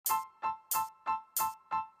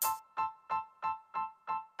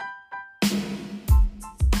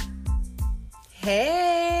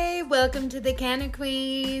Hey, welcome to the Canna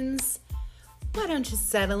Queens. Why don't you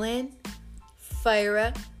settle in, fire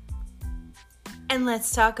up, and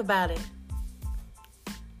let's talk about it.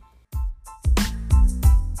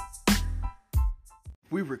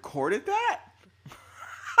 We recorded that?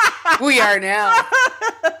 We are now.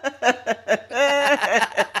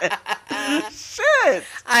 Shit.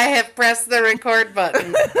 I have pressed the record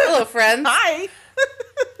button. Hello, friends. Hi.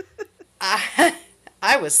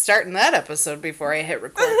 I was starting that episode before I hit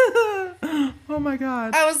record. Oh my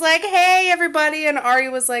God. I was like, hey, everybody. And Ari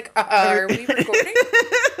was like, are we recording?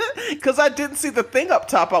 Because I didn't see the thing up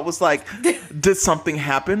top. I was like, did something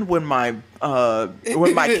happen when my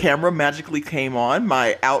camera magically came on?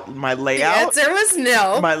 My layout? The answer was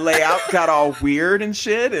no. My layout got all weird and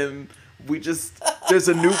shit, and there's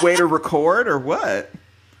a new way to record, or what?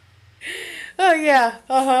 Oh, yeah.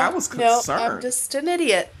 Uh-huh. I was concerned. No, I'm just an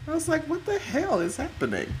idiot. I was like, what the hell is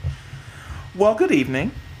happening? Well, good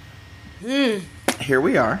evening. Here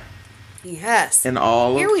we are. Yes.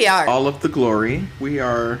 Here we are. All of the glory. We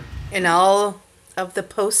are... In all of the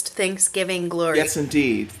post-Thanksgiving glory. Yes,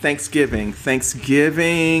 indeed. Thanksgiving.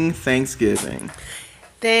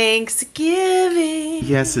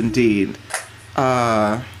 Yes, indeed.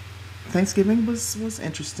 Thanksgiving was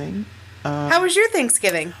interesting. How was your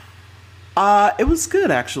Thanksgiving? It was good,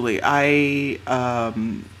 actually.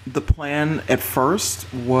 The plan at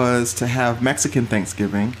first was to have Mexican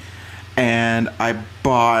Thanksgiving, and I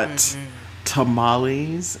bought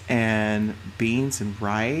tamales and beans and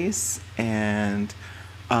rice and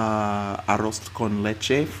arroz con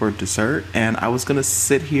leche for dessert, and I was gonna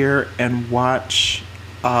sit here and watch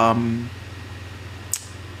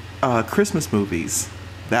Christmas movies.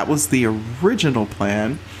 That was the original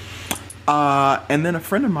plan. And then a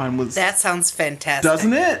friend of mine was... That sounds fantastic.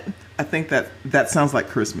 Doesn't it? I think that sounds like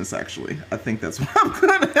Christmas, actually. I think that's what I'm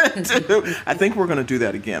going to do. I think we're going to do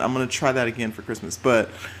that again. I'm going to try that again for Christmas. But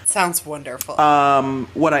sounds wonderful.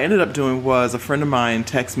 What I ended up doing was a friend of mine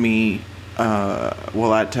texted me, I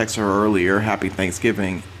texted her earlier, Happy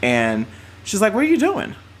Thanksgiving. And she's like, what are you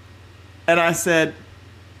doing? And I said,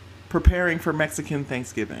 preparing for Mexican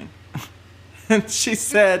Thanksgiving. And she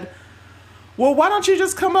said... Well, why don't you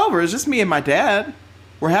just come over? It's just me and my dad.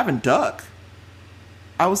 We're having duck.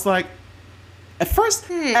 I was like, at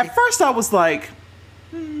first I was like,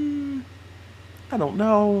 I don't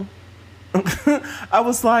know. I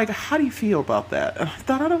was like, how do you feel about that? And I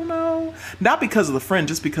thought, I don't know. Not because of the friend,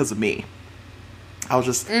 just because of me. I was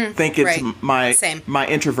just thinking right. my Same. My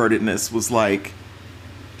introvertedness was like,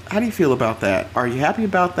 how do you feel about that? Are you happy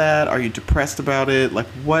about that? Are you depressed about it? Like,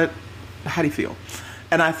 what? How do you feel?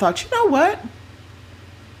 And I thought, you know what?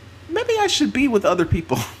 Maybe I should be with other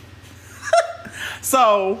people.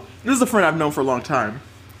 So, this is a friend I've known for a long time.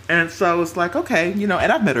 And so I was like, okay, and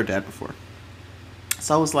I've met her dad before.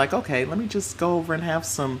 So I was like, okay, let me just go over and have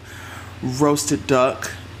some roasted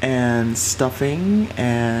duck and stuffing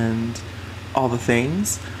and all the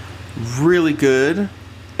things. Really good.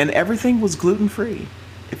 And everything was gluten-free,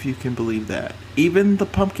 if you can believe that. Even the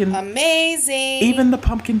pumpkin... Amazing! Even the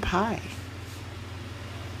pumpkin pie.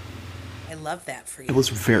 I love that for you. It was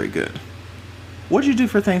very good. What did you do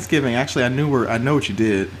for Thanksgiving? Actually, I know what you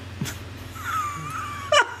did.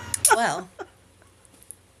 Well,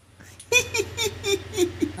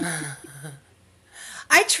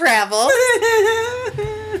 I traveled.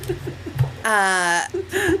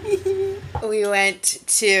 We went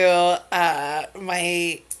to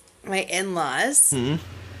my in-laws.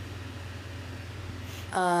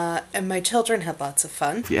 And my children had lots of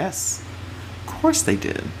fun. Yes. Of course they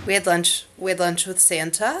did. We had lunch with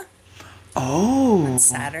Santa. Oh. On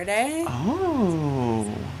Saturday.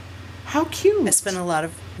 Oh. How cute. I spent a lot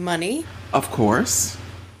of money. Of course.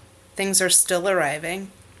 Things are still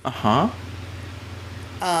arriving. Uh-huh.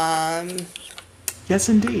 Yes,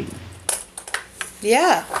 indeed.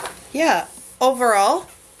 Yeah. Overall.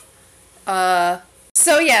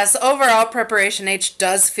 So yes, overall Preparation H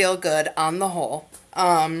does feel good on the whole.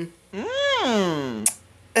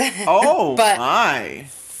 Oh, but my.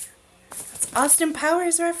 Austin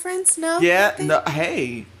Powers reference? No? Yeah, no,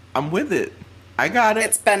 hey, I'm with it. I got it.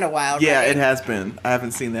 It's been a while, Yeah, right? it has been. I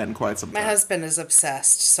haven't seen that in quite some time. My husband is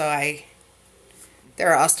obsessed, so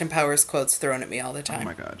there are Austin Powers quotes thrown at me all the time. Oh,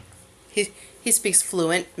 my God. He speaks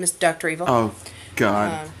fluent, Miss Dr. Evil. Oh,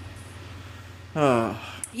 God.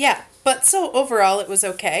 Yeah, but so overall it was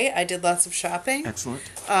okay. I did lots of shopping. Excellent.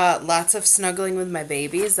 Lots of snuggling with my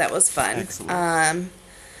babies. That was fun. Excellent.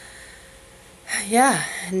 Yeah,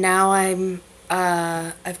 now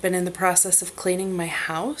I've been in the process of cleaning my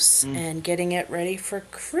house and getting it ready for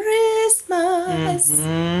Christmas.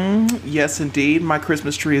 Yes, indeed. My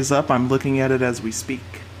Christmas tree is up. I'm looking at it as we speak.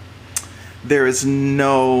 There is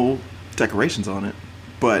no decorations on it,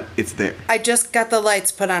 but it's there. I just got the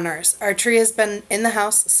lights put on ours. Our tree has been in the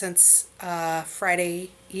house since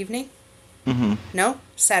Friday evening. No,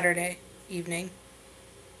 Saturday evening.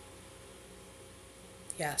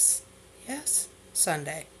 Yes.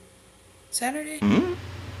 Sunday. Saturday?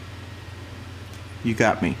 You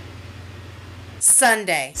got me.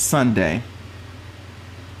 Sunday.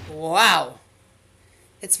 Wow.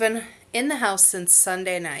 It's been in the house since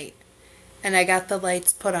Sunday night. And I got the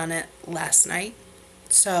lights put on it last night.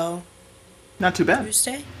 So, Not too bad.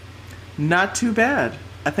 Tuesday? Not too bad.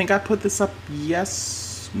 I think I put this up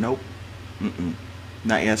Nope.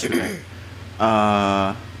 Not yesterday.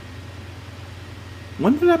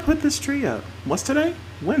 When did I put this tree up? What's today?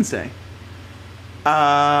 Wednesday.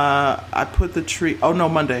 I put the tree... Oh, no,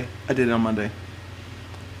 Monday. I did it on Monday.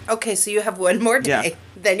 Okay, so you have one more day. Yeah.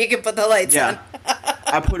 Then you can put the lights on.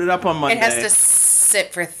 I put it up on Monday. It has to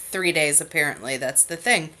sit for 3 days, apparently. That's the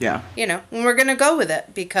thing. Yeah. You know, and we're going to go with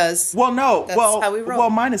it because Well, no. that's how we roll. Well,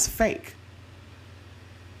 mine is fake.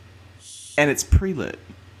 And it's pre-lit.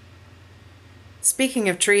 Speaking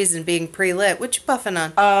of trees and being pre-lit, what you puffing on?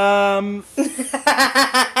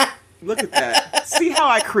 Look at that. See how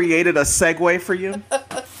I created a segue for you?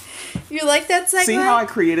 You like that segue? See how I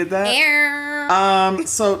created that?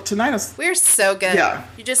 So tonight is... We're so good. Yeah.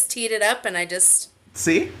 You just teed it up and I just...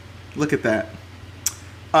 See? Look at that.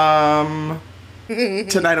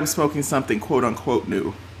 Tonight I'm smoking something quote unquote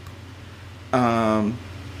new.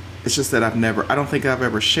 It's just that I don't think I've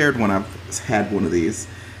ever shared one. I've had one of these.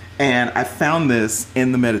 And I found this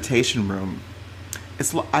in the meditation room.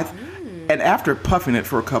 And after puffing it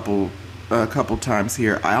for a couple times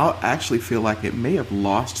here, I actually feel like it may have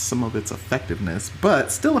lost some of its effectiveness,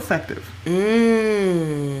 but still effective.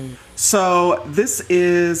 So this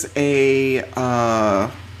is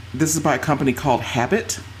by a company called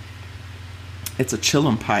Habit. It's a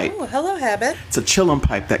chillum pipe. Oh, hello, Habit. It's a chillum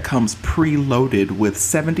pipe that comes preloaded with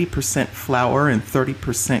 70% flour and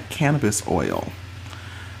 30% cannabis oil.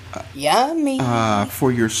 Yummy.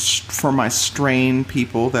 For my strain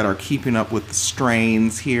people that are keeping up with the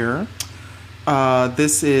strains here,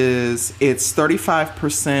 it's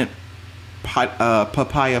 35%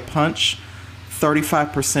 papaya punch,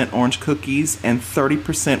 35% orange cookies, and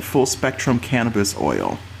 30% full spectrum cannabis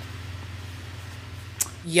oil.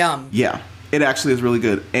 Yum. Yeah, it actually is really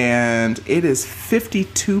good, and it is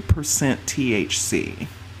 52% THC.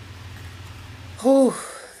 Ooh.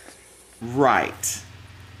 Right.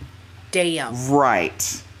 Damn.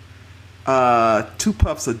 Right. 2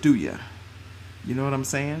 puffs will do ya. You know what I'm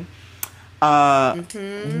saying?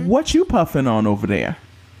 What you puffing on over there?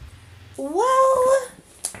 Well,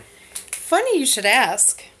 funny you should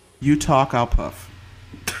ask. You talk, I'll puff.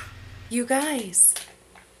 You guys.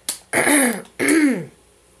 I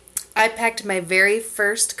packed my very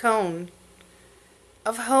first cone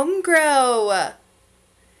of home grow.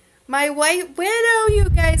 My white widow, you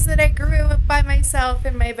guys, that I grew by myself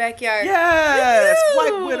in my backyard. Yes! Woo!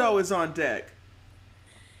 White Widow is on deck.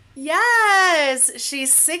 Yes!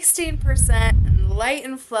 She's 16% and light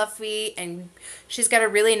and fluffy, and she's got a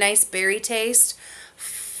really nice berry taste.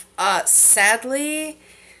 Sadly,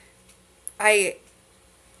 I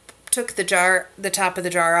took the top of the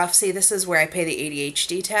jar off. See, this is where I pay the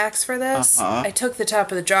ADHD tax for this. I took the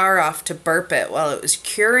top of the jar off to burp it while it was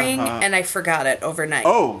curing, and I forgot it overnight.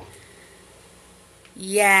 Oh!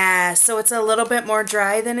 Yeah, so it's a little bit more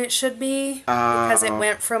dry than it should be because it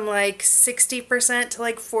went from like 60% to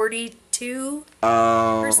like 42%.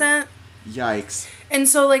 Yikes. And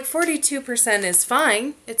so like 42% is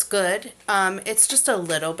fine. It's good. It's just a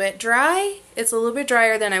little bit dry. It's a little bit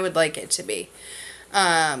drier than I would like it to be.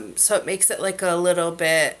 So it makes it like a little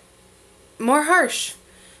bit more harsh.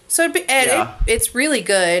 So it's really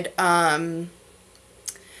good. I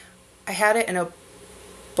had it in a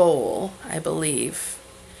bowl, I believe.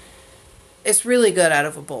 It's really good out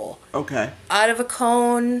of a bowl. Okay. Out of a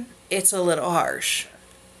cone, it's a little harsh.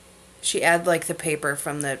 She add like the paper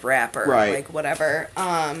from the wrapper, right? Like whatever.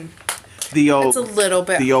 It's a little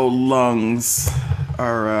bit. The old lungs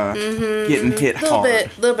are getting hit hard. A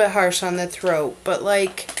little bit harsh on the throat, but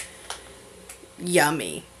like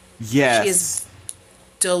yummy. Yes. She is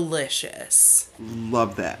delicious.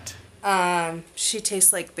 Love that. She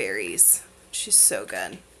tastes like berries. She's so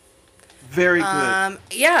good. Very good.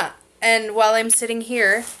 Yeah. And while I'm sitting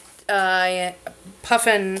here,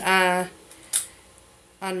 puffing on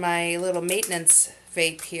my little maintenance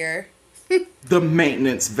vape here. The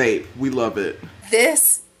maintenance vape. We love it.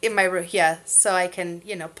 This in my room, yeah, so I can,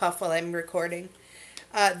 puff while I'm recording.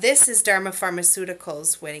 This is Dharma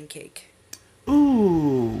Pharmaceuticals wedding cake.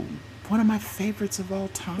 Ooh, one of my favorites of all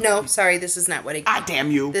time. No, sorry, this is not wedding cake. Ah,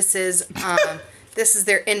 damn you. This is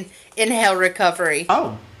their inhale recovery.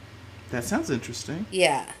 Oh, that sounds interesting.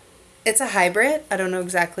 Yeah. It's a hybrid. I don't know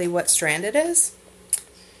exactly what strand it is.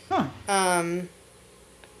 Huh.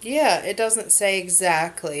 Yeah, it doesn't say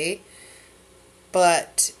exactly,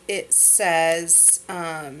 but it says,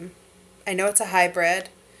 I know it's a hybrid,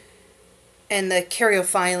 and the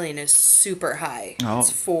caryophyllene is super high. Oh.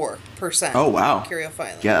 It's 4%. Oh, wow.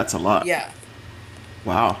 Caryophyllene. Yeah, that's a lot. Yeah.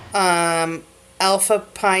 Wow.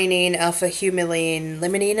 Alpha-pinene, alpha-humulene,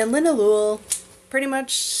 limonene, and linalool. Pretty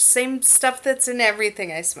much same stuff that's in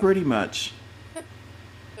everything I smoke. Pretty much.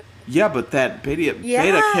 Yeah, but that beta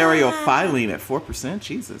Yeah. caryophyllene at 4%,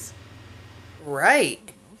 Jesus.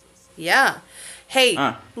 Right. Yeah. Hey,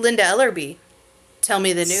 Linda Ellerby, tell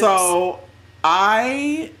me the news. So,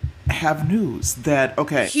 I have news that,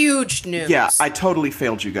 okay. Huge news. Yeah, I totally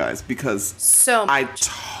failed you guys because So I much.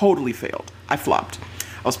 totally failed. I flopped.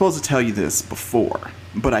 I was supposed to tell you this before,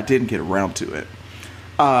 but I didn't get around to it.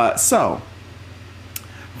 So,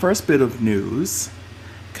 first bit of news.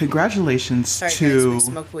 Congratulations Sorry, to... guys,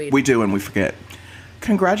 we smoke weed. We do, and we forget.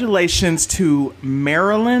 Congratulations to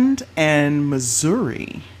Maryland and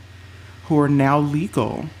Missouri, who are now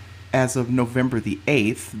legal as of November the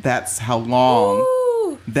 8th. That's how long...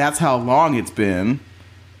 Woo! That's how long it's been.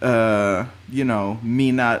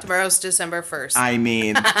 Me not... Tomorrow's December 1st. I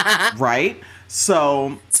mean, right?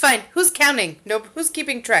 So... It's fine. Who's counting? No, who's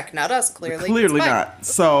keeping track? Not us, clearly. Clearly It's fine. not.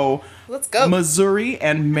 So... Let's go. Missouri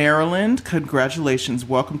and Maryland, congratulations.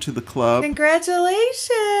 Welcome to the club.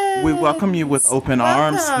 Congratulations. We welcome you with open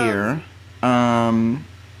arms Welcome.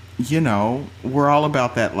 here. We're all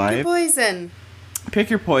about that life. Poison. Pick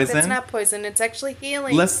your poison. It's not poison. It's actually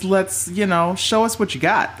healing. Let's show us what you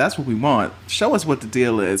got. That's what we want. Show us what the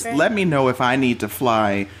deal is. Right. Let me know if I need to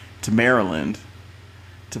fly to Maryland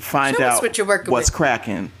to find Show us out what you're working what's with.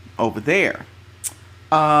 cracking over there.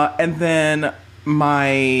 And then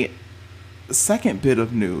my second bit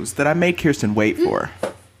of news that I made Kirsten wait for.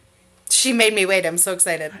 She made me wait. I'm so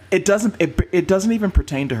excited. It doesn't even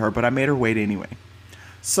pertain to her, but I made her wait anyway.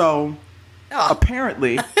 So Oh,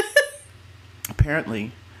 apparently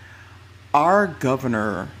our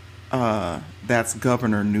governor, that's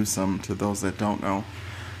Governor Newsom to those that don't know,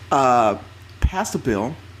 passed a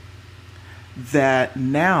bill that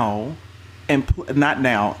now, not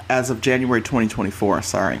now, as of January 2024,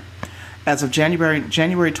 sorry. As of January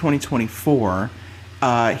 2024,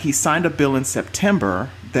 he signed a bill in September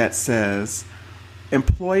that says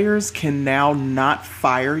employers can now not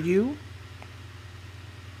fire you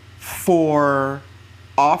for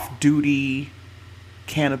off-duty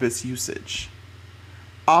cannabis usage.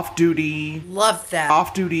 Off-duty, love that.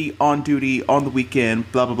 off-duty, on-duty, on the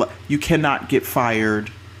weekend, blah, blah, blah. You cannot get fired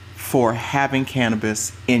for having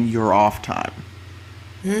cannabis in your off time.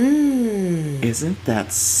 Isn't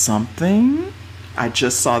that something? I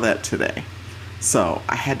just saw that today. So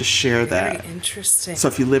I had to share Very that. interesting. So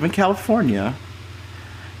if you live in California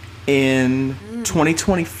in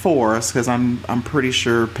 2024, because I'm pretty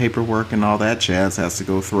sure paperwork and all that jazz has to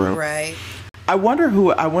go through. Right. I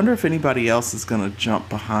wonder if anybody else is going to jump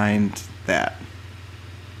behind that.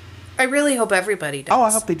 I really hope everybody does. Oh,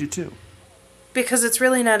 I hope they do too. Because it's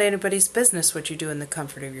really not anybody's business what you do in the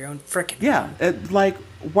comfort of your own frickin' Yeah, home.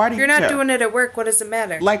 why do If you you're not care? doing it at work, what does it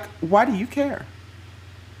matter? Like, why do you care?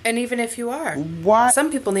 And even if you are. Why? Some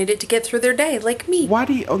people need it to get through their day, like me. Why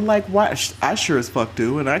do you why? I sure as fuck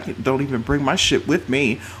do, and don't even bring my shit with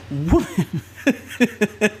me.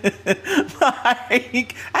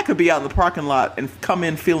 Like, I could be out in the parking lot and come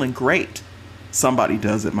in feeling great. Somebody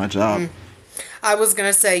does at my job. I was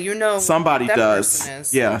going to say, Somebody that does. person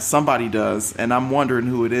is. Yeah, somebody does, and I'm wondering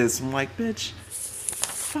who it is. I'm like, bitch,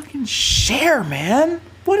 fucking share, man.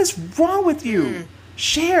 What is wrong with you?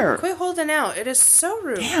 Share. Quit holding out. It is so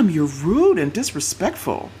rude. Damn, you're rude and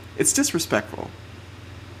disrespectful. It's disrespectful.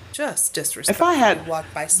 Just disrespectful. If I had, Walk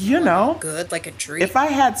by someone good, like a tree. if I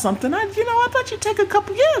had something, I thought you'd take a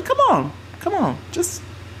couple. Yeah, come on, just,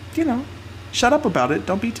 shut up about it.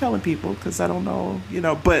 Don't be telling people because I don't know,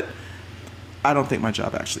 But I don't think my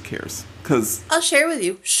job actually cares because I'll share with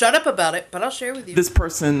you. Shut up about it, but I'll share with you. this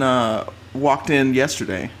person walked in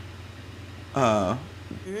yesterday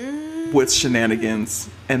with shenanigans,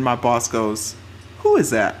 and my boss goes, "Who is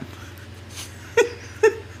that?"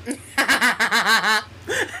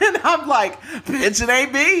 And I'm like, "Bitch, it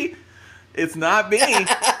ain't me. It's not me.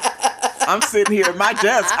 I'm sitting here at my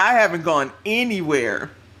desk. I haven't gone anywhere.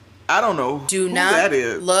 I don't know Do who not that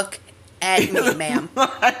is. look at me, ma'am.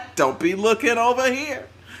 Don't be looking over here."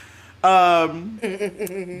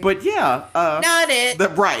 But yeah, Not it.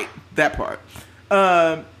 right, that part.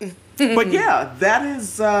 But yeah,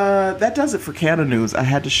 that does it for Canada news. I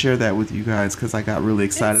had to share that with you guys because I got really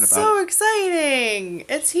excited It's about so it. exciting.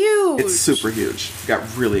 It's huge. It's super huge.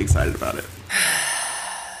 Got really excited about it.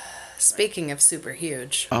 Speaking of super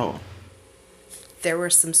huge, Oh, there were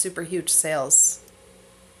some super huge sales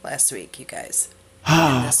last week, you guys.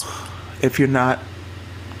 And this week. if you're not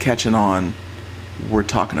catching on, we're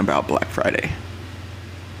talking about Black Friday.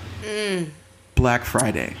 Black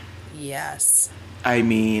Friday. Yes. I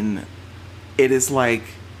mean, it is like,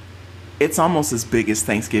 it's almost as big as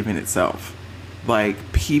Thanksgiving itself. Like,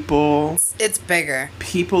 people It's bigger.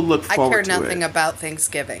 look I forward care to nothing it. about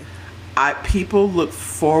Thanksgiving. People look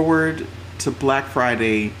forward to Black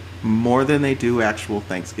Friday more than they do actual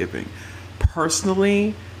Thanksgiving.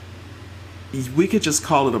 Personally, we could just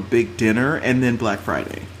call it a big dinner and then Black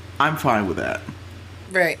Friday. I'm fine with that.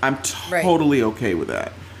 Right. I'm Right. totally okay with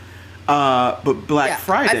that. But Black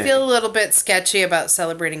Friday, I feel a little bit sketchy about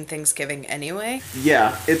celebrating Thanksgiving anyway.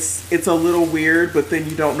 yeah, it's a little weird, but then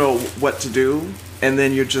you don't know what to do, and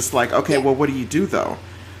then you're just like, okay, Yeah. well, what do you do though?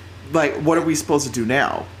 Like, what are we supposed to do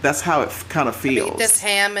now? That's how it kind of feels. Eat this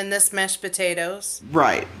ham and this mashed potatoes.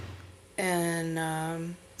 Right.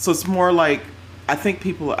 And, So it's more like, I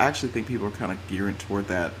actually think people are kind of gearing toward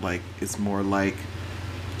that. Like, it's more like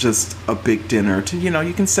just a big dinner to,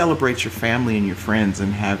 you can celebrate your family and your friends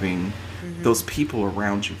and having those people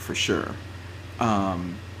around you for sure.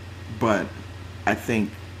 But I think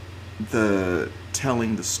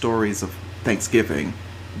telling the stories of Thanksgiving,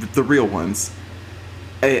 the real ones,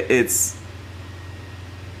 it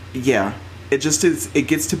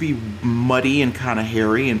gets to be muddy and kind of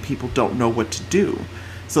hairy and people don't know what to do.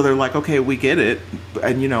 So they're like, okay, we get it,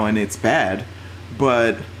 and and it's bad,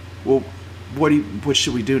 but well, what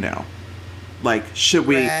should we do now? Like, should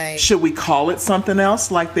we call it something else?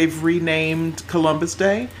 Like they've renamed Columbus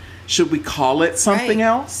Day? Should we call it something Right.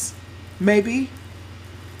 else? Maybe.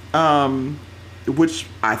 Which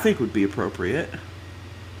I think would be appropriate.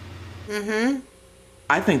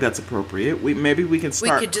 I think that's appropriate. Maybe we can we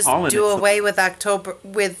start could just calling do it away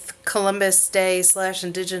with Columbus Day /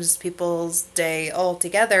 Indigenous Peoples Day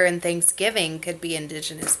altogether, and Thanksgiving could be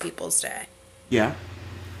Indigenous Peoples Day. Yeah.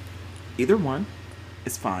 Either one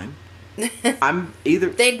is fine. I'm either.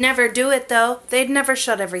 They'd never do it though. They'd never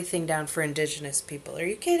shut everything down for Indigenous people. Are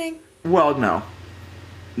you kidding? Well, no.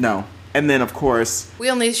 No. And then, of course,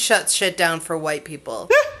 We only shut shit down for white people.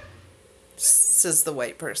 Says the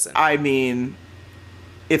white person. I mean,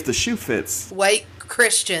 if the shoe fits, White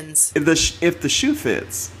Christians. if the shoe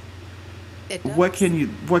fits, It does. what can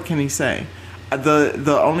you say?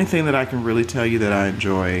 The only thing that I can really tell you that I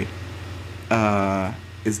enjoy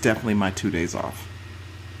is definitely my 2 days off.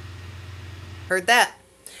 Heard that.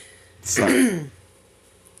 So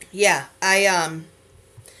Yeah, I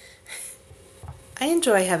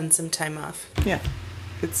enjoy having some time off. yeah,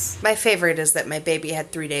 it's My favorite is that my baby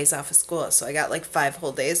had 3 days off of school, so I got like 5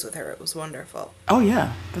 whole days with her. It was wonderful. oh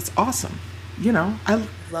yeah, that's awesome. I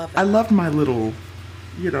Love it. I loved my little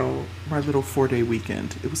 4-day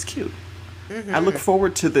weekend. It was cute. I look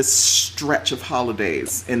forward to this stretch of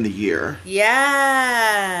holidays in the year.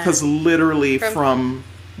 Yeah. Because literally from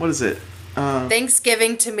what is it?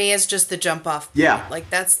 Thanksgiving to me is just the jump off. Yeah. Like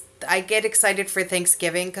I get excited for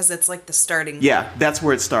Thanksgiving because it's like the starting. Yeah, that's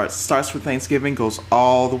where it starts. Starts with Thanksgiving, goes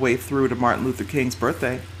all the way through to Martin Luther King's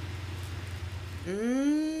birthday.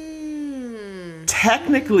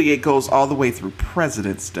 Technically, it goes all the way through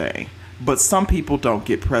President's Day, but some people don't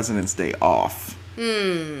get President's Day off.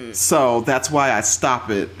 So that's why I stop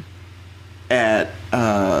it at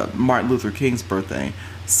Martin Luther King's birthday.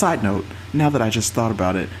 Side note, now that I just thought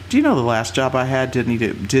about it, do you know the last job I had didn't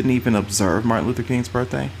even observe Martin Luther King's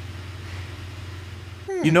birthday?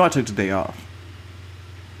 You know I took the day off.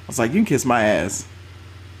 I was like, you can kiss my ass.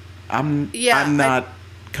 I'm not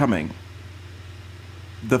coming.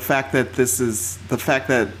 The fact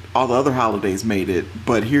that all the other holidays made it,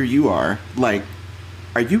 but here you are. Like,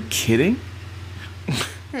 are you kidding?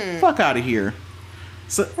 Fuck out of here.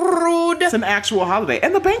 So, Rude. it's an actual holiday.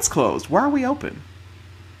 And the bank's closed. Why are we open?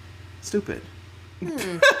 Stupid.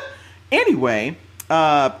 Anyway,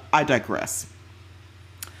 I digress.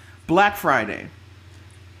 Black Friday.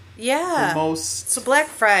 Yeah. So Black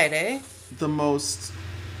Friday. The most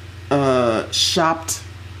shopped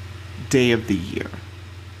day of the year.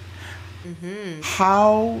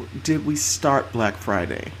 How did we start Black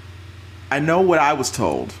Friday? I know what I was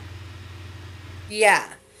told. Yeah.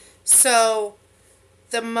 So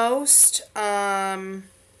the most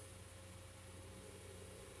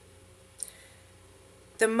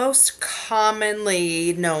the most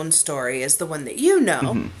commonly known story is the one that you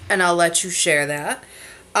know, and I'll let you share that.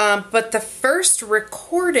 But the first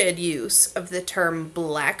recorded use of the term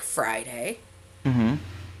Black Friday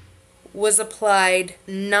was applied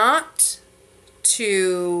not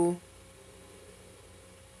to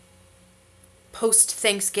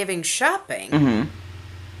post-Thanksgiving shopping,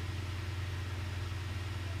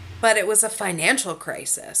 but it was a financial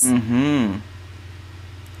crisis.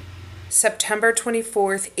 September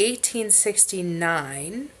 24th,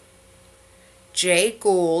 1869, Jay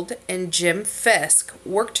Gould and Jim Fisk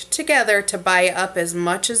worked together to buy up as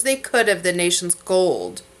much as they could of the nation's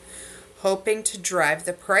gold, hoping to drive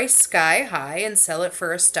the price sky high and sell it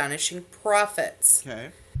for astonishing profits. Okay.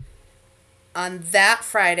 On that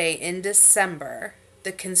Friday in December,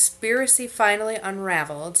 the conspiracy finally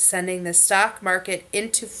unraveled, sending the stock market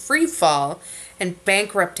into free fall and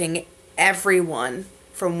bankrupting everyone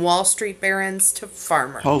from Wall Street barons to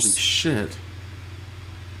farmers. Holy shit.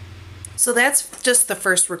 So that's just the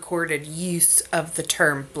first recorded use of the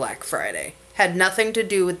term Black Friday. Had nothing to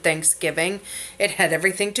do with Thanksgiving. It had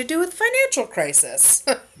everything to do with financial crisis.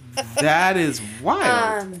 That is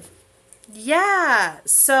wild. Yeah.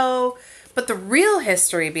 So, but the real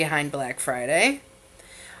history behind Black Friday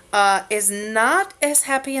is not as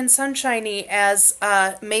happy and sunshiny as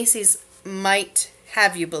Macy's might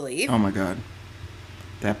have you believe. Oh my God.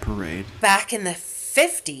 That parade. Back in the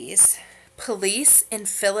 50s, police in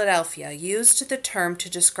Philadelphia used the term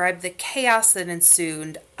to describe the chaos that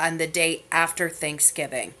ensued on the day after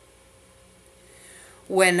Thanksgiving,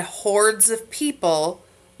 when hordes of people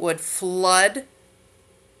would flood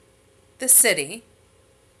the city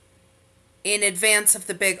in advance of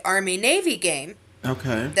the big Army-Navy game.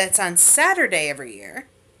 Okay. That's on Saturday every year.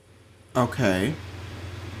 Okay.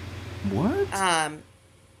 What?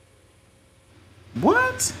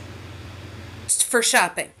 What? For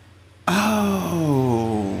shopping.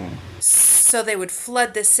 Oh. So they would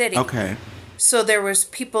flood the city. Okay. So there were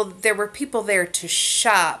people there to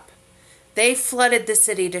shop. They flooded the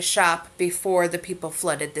city to shop before the people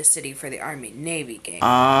flooded the city for the Army-Navy game.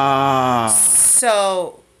 Ah.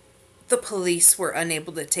 So the police were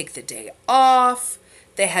unable to take the day off.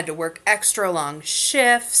 They had to work extra long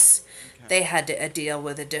shifts. They had to deal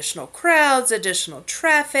with additional crowds, additional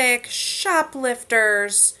traffic,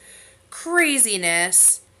 shoplifters,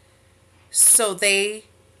 craziness. So they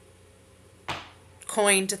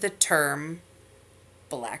coined the term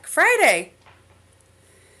Black Friday.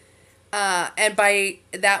 And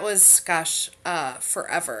that was,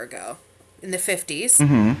 forever ago, in the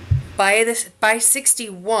 50s. By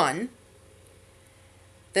 61,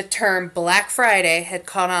 the term Black Friday had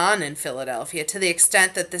caught on in Philadelphia to the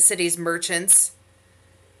extent that the city's merchants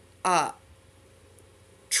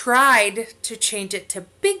tried to change it to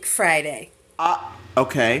Big Friday.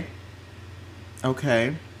 Okay.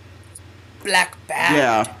 Okay. Black bad.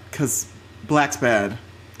 Yeah, because black's bad.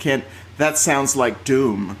 That sounds like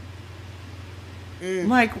doom.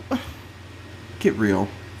 Like, get real.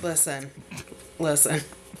 Listen. I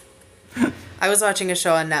was watching a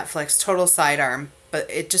show on Netflix, total sidearm, but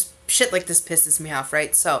shit like this pisses me off,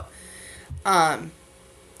 right? So, I'm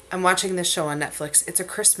watching this show on Netflix. It's a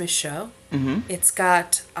Christmas show. It's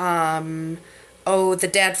got, the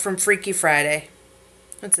dad from Freaky Friday.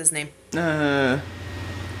 What's his name?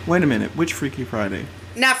 Wait a minute. Which Freaky Friday?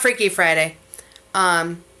 Not Freaky Friday.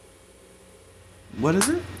 What is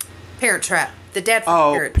it? Parent Trap. The dad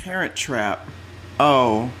from Parent Trap.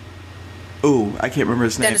 Oh. Ooh, I can't remember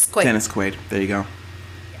his name. Dennis Quaid. Dennis Quaid. There you go.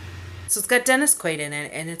 So it's got Dennis Quaid in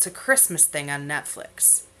it, and it's a Christmas thing on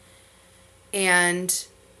Netflix. And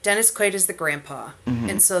Dennis Quaid is the grandpa.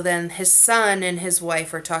 And so then his son and his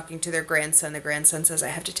wife are talking to their grandson. The grandson says, I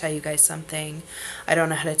have to tell you guys something. I don't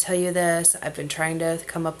know how to tell you this. I've been trying to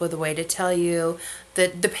come up with a way to tell you.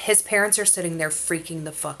 His parents are sitting there freaking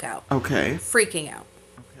the fuck out. Okay. Freaking out.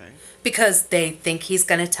 Okay. Because they think he's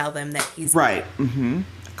going to tell them that he's... Right.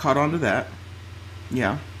 Caught on to that.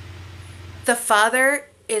 Yeah. The father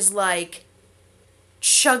is like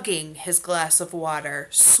chugging his glass of water,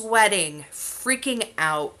 sweating, freaking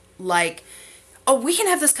out, like, oh, we can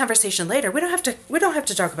have this conversation later. We don't have to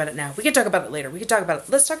talk about it now. We can talk about it later. Let's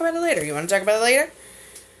talk about it later. You want to talk about it later?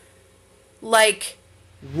 Like,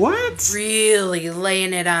 what? Really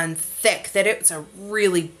laying it on thick that it's a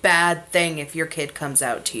really bad thing if your kid comes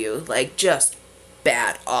out to you. Like, just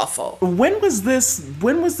bad, awful. When was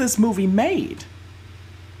this movie made?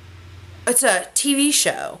 It's a TV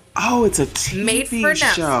show. Oh, it's a TV show. Made for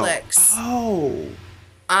Netflix. Oh.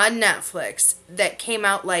 On Netflix that came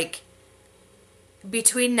out, like,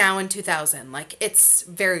 between now and 2000. Like, it's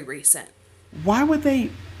very recent. Why would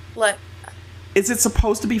they... Like, Is it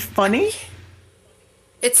supposed to be funny?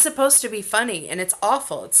 It's supposed to be funny, and it's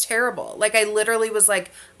awful. It's terrible. Like, I literally was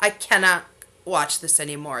like, I cannot watch this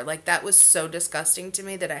anymore. Like, that was so disgusting to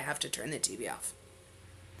me that I have to turn the TV off.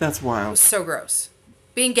 That's It wild. was so gross.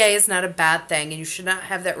 Being gay is not a bad thing, and you should not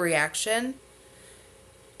have that reaction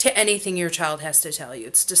to anything your child has to tell you.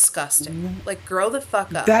 It's disgusting. Like, grow the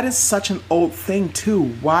fuck up. That is such an old thing too.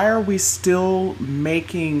 Why are we still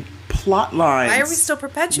making plot lines? Why are we still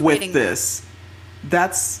perpetuating with this?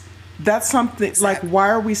 That's something Exactly. like, why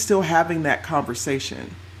are we still having that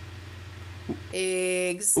conversation?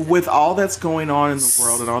 Exactly. With all that's going on in the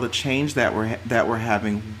world and all the change that we're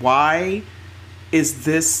having, why is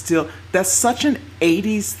this still? That's such an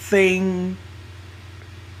 80s thing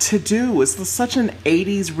to do. It's such an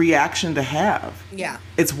 80s reaction to have. Yeah.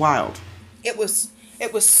 It's wild. It was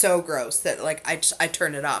so gross that, like, I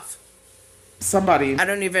turned it off. Somebody I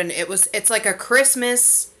don't even, it's like a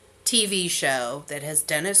Christmas TV show that has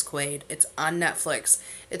Dennis Quaid. It's on Netflix.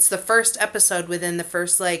 It's the first episode within the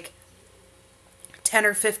first, like, 10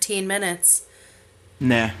 or 15 minutes.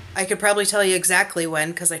 Nah. I could probably tell you exactly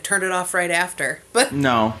when, because I turned it off right after. But,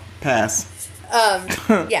 No. Pass.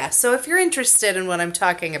 yeah, so if you're interested in what I'm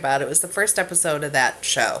talking about, it was the first episode of that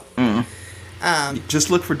show. Just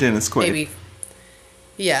look for Dennis Quaid. Maybe,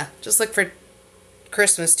 yeah, just look for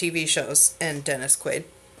Christmas TV shows and Dennis Quaid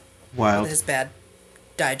Wild. with his bad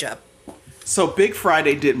dye job. So Big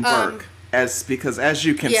Friday didn't work because as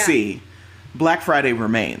you can Yeah. see, Black Friday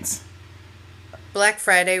remains. Black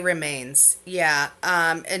Friday remains, yeah.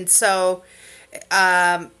 And so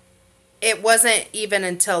it wasn't even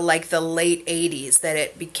until like the late 80s that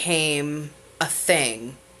it became a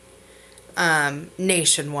thing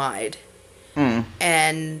nationwide.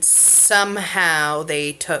 And somehow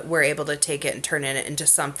they were able to take it and turn it into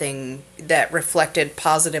something that reflected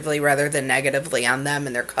positively rather than negatively on them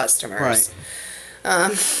and their customers.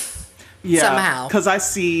 Yeah, Somehow. because I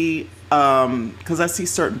see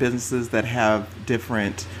certain businesses that have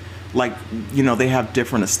different, like, you know, they have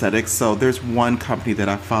different aesthetics. So there's one company that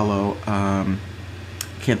I follow,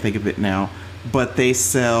 can't think of it now, but they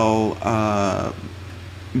sell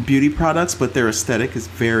beauty products, but their aesthetic is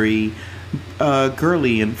very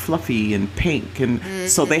girly and fluffy and pink, and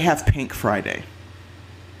so they have Pink Friday.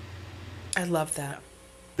 I love that.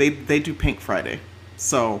 They do Pink Friday.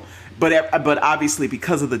 So, but obviously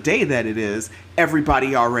because of the day that it is,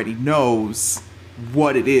 everybody already knows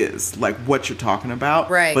what it is, like what you're talking about.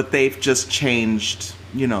 Right. But they've just changed,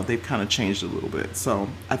 you know, they've kind of changed a little bit. So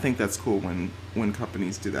I think that's cool when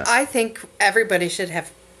companies do that. I think everybody should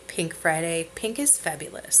have Pink Friday. Pink is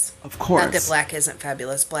fabulous. Of course. Not that black isn't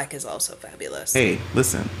fabulous. Black is also fabulous. Hey,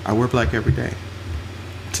 listen, I wear black every day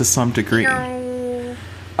to some degree. No.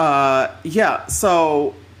 Yeah,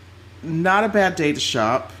 so not a bad day to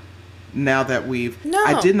shop now that No.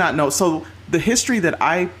 I did not know. So the history that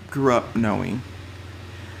I grew up knowing,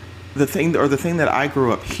 the thing that I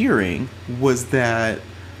grew up hearing was that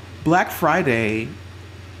Black Friday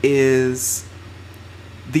is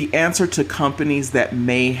the answer to companies that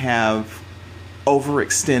may have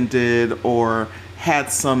overextended or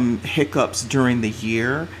had some hiccups during the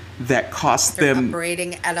year that cost They're them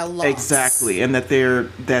operating at a loss. exactly, and that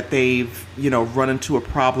they've run into a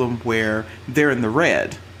problem where they're in the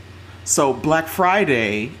red. So Black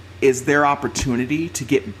Friday is their opportunity to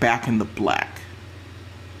get back in the black.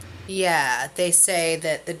 Yeah, they say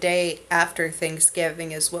that the day after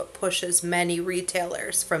Thanksgiving is what pushes many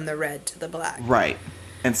retailers from the red to the black. Right.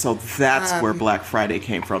 And so that's where Black Friday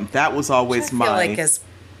came from. That was always I feel like it's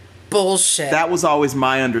bullshit. that was always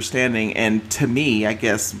my understanding, and to me, I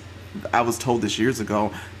guess I was told this years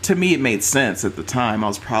ago. To me, it made sense at the time. I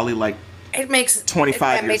was probably like, it makes 25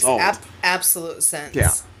 it years makes old. Absolute sense.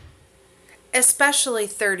 Yeah. Especially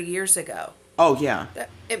 30 years ago. oh yeah,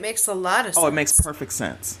 It makes a lot of sense. oh it makes perfect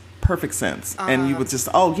sense, perfect sense. And you would just,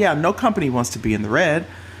 oh yeah, no company wants to be in the red;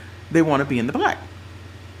 they want to be in the black.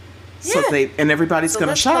 So Yeah. everybody's So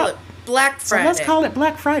gonna let's call shop. it Black So Friday. let's call it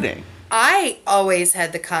Black Friday. I always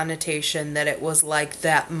had the connotation that it was like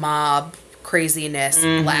that mob craziness,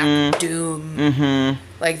 Mm-hmm. black doom.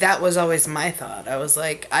 Like that was always my thought. I was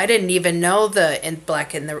like, I didn't even know the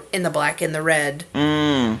black in the red.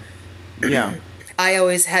 Yeah, I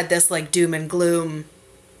always had this like doom and gloom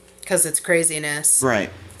because it's craziness right.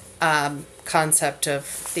 concept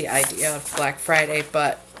of the idea of Black Friday.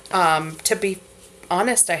 But to be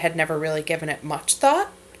honest, I had never really given it much thought.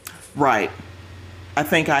 Right. I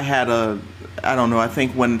think I had I don't know, I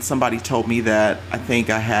think when somebody told me that, I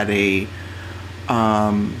think I had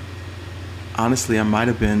honestly, I might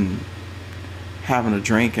have been having a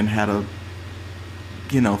drink and had a,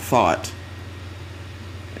 thought.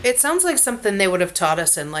 It sounds like something they would have taught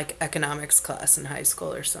us in like economics class in high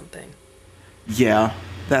school or something. Yeah,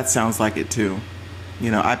 that sounds like it too. You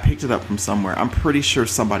know, I picked it up from somewhere. I'm pretty sure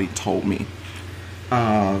somebody told me.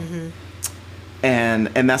 And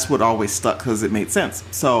that's what always stuck because it made sense.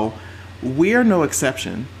 So we're no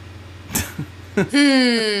exception.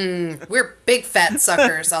 We're big fat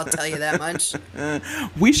suckers, I'll tell you that much.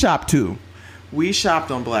 We shop too. We shopped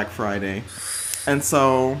on Black Friday. And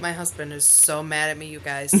so My husband is so mad at me, you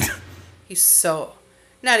guys. He's so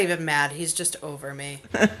not even mad, he's just over me.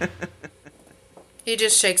 He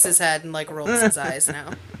just shakes his head and like rolls his eyes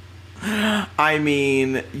now. I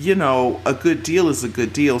mean, you know, a good deal is a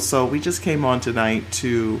good deal. So we just came on tonight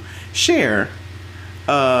to share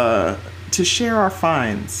our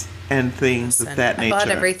finds and things of that nature. I bought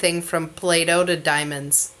everything from Play-Doh to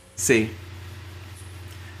diamonds. See,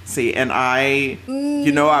 and I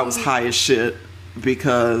was high as shit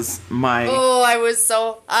because Oh, I was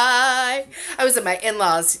so high. I was at my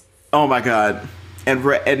in-laws. oh my God.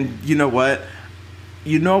 And you know what?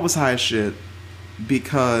 You know I was high as shit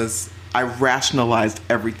because I rationalized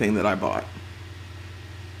everything that I bought.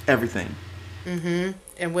 Everything. And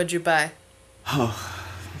what'd you buy?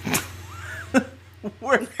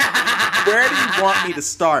 Where do you want me to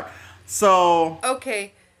start? So,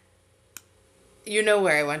 Okay. You know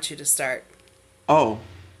where I want you to start. oh,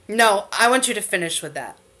 No, I want you to finish with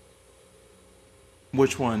that.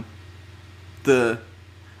 which one? The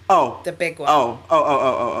big one. Oh.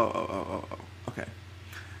 Okay.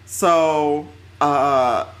 So,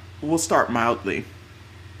 we'll start mildly.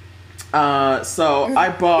 So I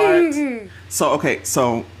bought.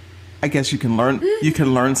 So I guess you can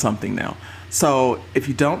learn something now. So if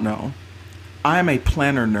you don't know, I'm a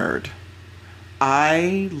planner nerd.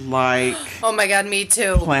 I like Oh my God, me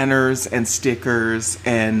too. planners and stickers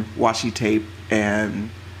and washi tape and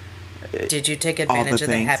Did you take advantage of the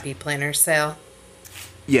things. Happy Planner sale?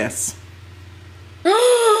 yes.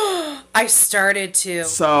 I started to.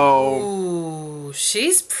 So Ooh,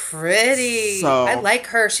 she's pretty. So- I like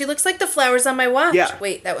her. She looks like the flowers on my watch. Yeah.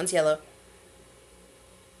 Wait, that one's yellow.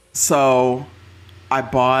 So I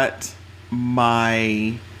bought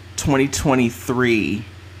my 2023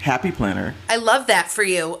 Happy Planner. I love that for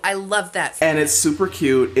you. I love that. And it's super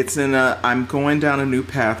cute. I'm going down a new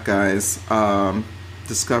path, guys.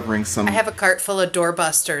 Discovering some. I have a cart full of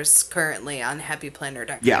doorbusters currently on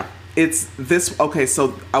happyplanner.com. Yeah. It's this. Okay,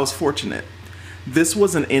 so I was fortunate. This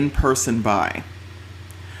was an in-person buy.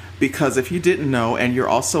 Because if you didn't know, and you're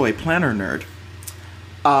also a planner nerd,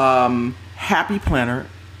 Happy Planner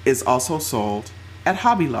is also sold at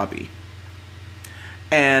Hobby Lobby.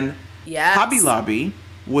 And Yes. Hobby Lobby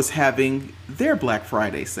was having their Black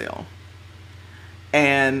Friday sale.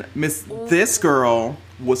 And this girl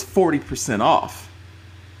was 40% off.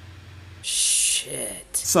 Shit.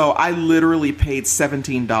 So I literally paid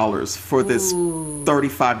 $17 for this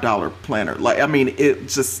 $35 planner. Like, I mean, it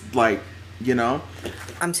just like, you know.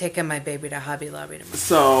 I'm taking my baby to Hobby Lobby tomorrow.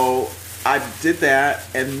 So I did that,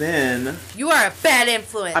 and then You are a bad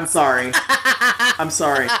influence. I'm sorry. I'm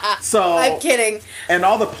sorry. So I'm kidding. And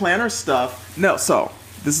all the planner stuff. No, so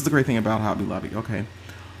this is the great thing about Hobby Lobby. Okay,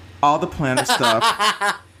 all the planner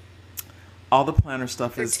stuff. All the planner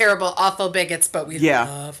stuff They're is terrible, awful bigots, but we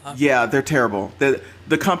love Hobby. yeah, they're terrible.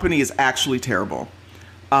 The company is actually terrible.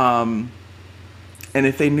 And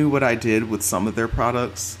if they knew what I did with some of their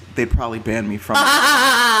products, they'd probably ban me from.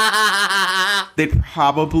 They'd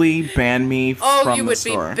probably ban me Oh, from you the would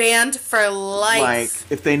store. be banned for life.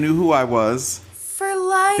 Like if they knew who I was, For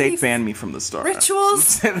life. they'd ban me from the store.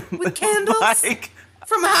 Rituals with candles Like,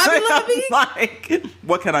 from Hobby Lobby. like,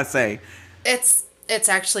 what can I say? It's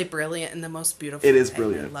actually brilliant and the most beautiful. It is thing.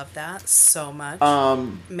 brilliant. I love that so much.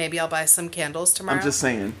 Maybe I'll buy some candles tomorrow. I'm just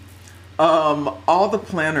saying. All the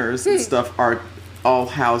planners and stuff are all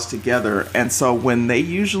housed together, and so when they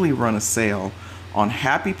usually run a sale on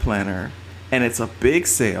Happy Planner, and it's a big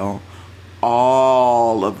sale,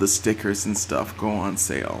 all of the stickers and stuff go on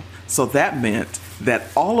sale. So that meant that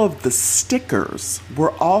all of the stickers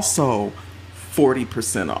were also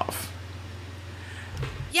 40% off.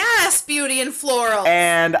 Yes, Beauty and Floral.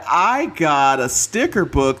 And I got a sticker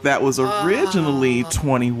book that was originally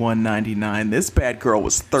 $21.99. This bad girl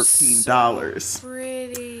was $13.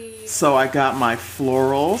 Pretty. So I got my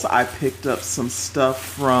florals. I picked up some stuff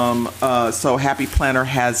from, so Happy Planner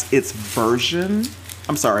has its version.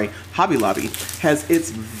 I'm sorry, Hobby Lobby has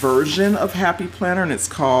its version of Happy Planner, and it's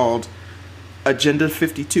called Agenda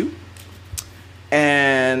 52.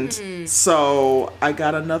 And so I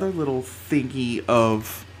got another little thingy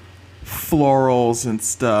of florals and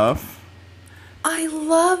stuff I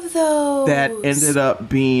love those. That ended up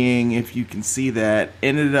being, if you can see that,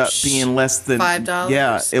 ended up being less than $5.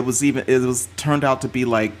 Yeah, it was turned out to be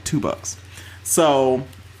like $2. So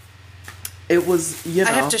it was,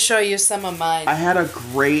 I have to show you some of mine. I had a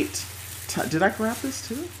great did I grab this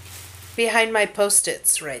too? Behind my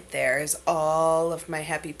Post-its right there is all of my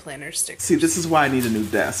Happy Planner stickers. See, this is why I need a new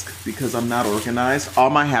desk, because I'm not organized. All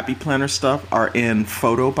my Happy Planner stuff are in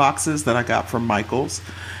photo boxes that I got from Michaels,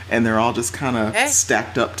 and they're all just kind of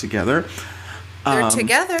stacked up together. They're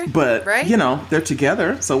together, but right? They're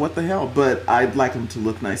together, so what the hell? But I'd like them to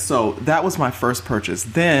look nice. So that was my first purchase.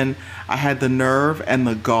 Then I had the nerve and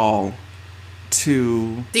the gall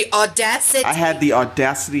to... The audacity. I had the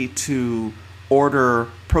audacity to order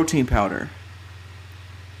protein powder.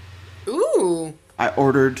 Ooh. I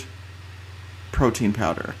ordered protein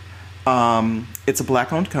powder. It's a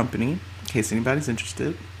black-owned company, in case anybody's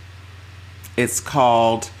interested. It's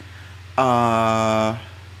called...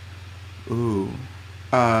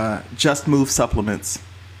 Just Move Supplements.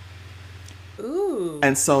 Ooh.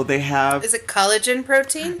 And so they have... Is it collagen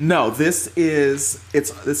protein? No, this is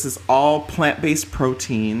all plant-based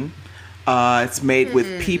protein. It's made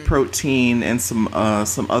with pea protein and some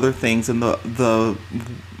other things, and the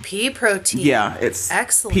pea protein. Yeah, it's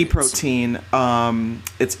excellent. Pea protein.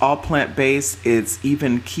 It's all plant-based. It's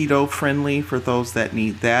even keto-friendly for those that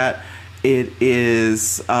need that. It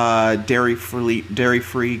is dairy-free,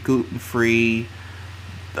 gluten-free,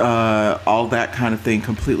 all that kind of thing,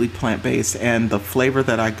 completely plant-based. And the flavor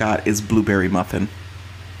that I got is blueberry muffin.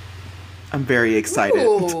 I'm very excited.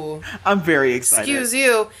 Ooh. I'm very excited. Excuse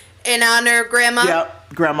you. In honor of Grandma?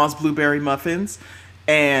 Yep, Grandma's blueberry muffins.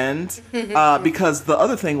 And because the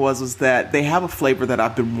other thing was that they have a flavor that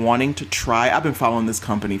I've been wanting to try. I've been following this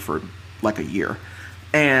company for like a year.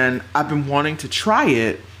 And I've been wanting to try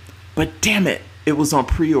it, but damn it, it was on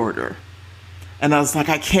pre-order. And I was like,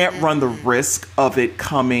 I can't run the risk of it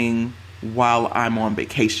coming while I'm on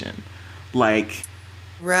vacation. Like...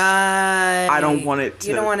 Right. I don't want it to...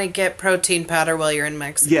 You don't want to get protein powder while you're in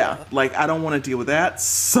Mexico. Yeah, like, I don't want to deal with that.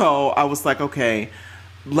 So I was like, okay,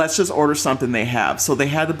 let's just order something they have. So they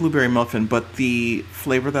had the blueberry muffin, but the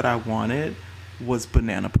flavor that I wanted was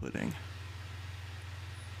banana pudding.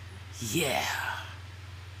 Yeah.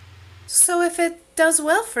 So if it does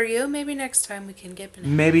well for you, maybe next time we can get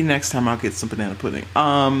banana. Maybe next time I'll get some banana pudding.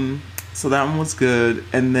 So that one was good.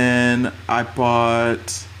 And then I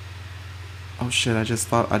bought... Oh shit, I just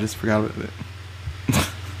forgot about it.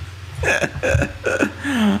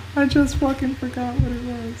 I just fucking forgot what it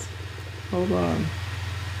was. Hold on.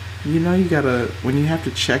 You know you gotta, when you have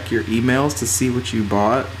to check your emails to see what you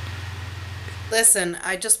bought. Listen,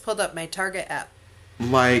 I just pulled up my Target app.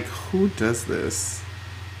 Like, who does this?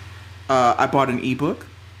 I bought an ebook.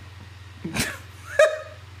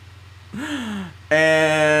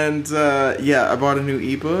 And, I bought a new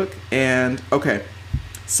ebook. And, okay,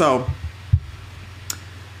 so...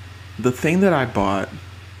 The thing that I bought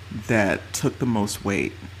that took the most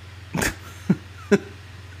weight,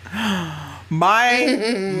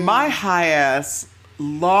 my high ass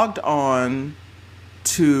logged on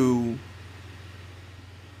to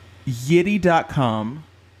Yiddy.com.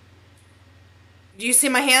 Do you see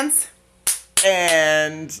my hands?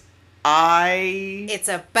 And It's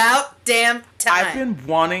about damn time. I've been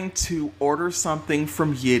wanting to order something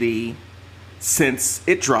from Yiddy since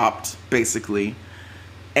it dropped, basically.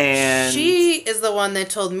 And she is the one that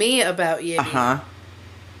told me about Yiddy. Uh-huh.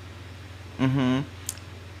 Mm-hmm.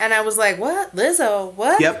 And I was like, what? Lizzo?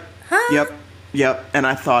 What? Yep. Huh? Yep. And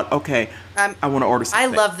I thought, okay, I want to order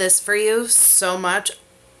something. I love this for you so much.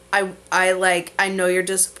 I know you're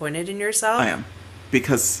disappointed in yourself. I am.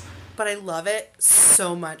 Because... But I love it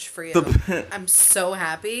so much for you. I'm so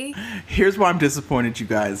happy. Here's why I'm disappointed, you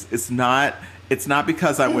guys. It's not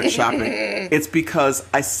because I went shopping. It's because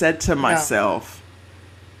I said to myself...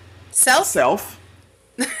 Self.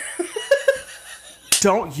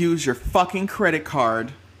 Don't use your fucking credit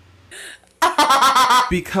card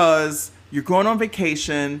because you're going on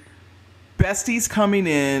vacation. Bestie's coming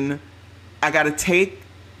in. I got to take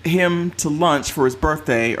him to lunch for his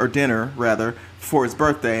birthday, or dinner rather, for his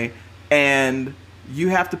birthday, and you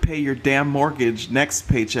have to pay your damn mortgage next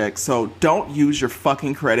paycheck. So don't use your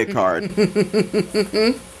fucking credit card.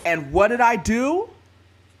 And what did I do?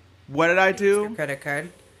 Your credit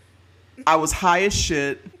card. I was high as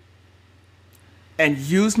shit and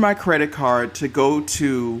used my credit card to go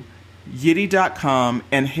to Yiddy.com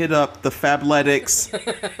and hit up the Fabletics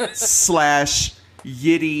 /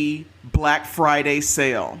 Yiddy Black Friday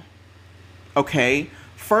sale. Okay,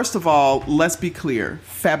 first of all, let's be clear.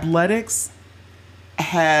 Fabletics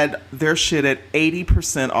had their shit at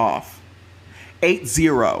 80% off.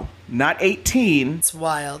 80, not 18. It's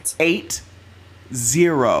wild. 80.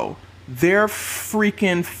 Their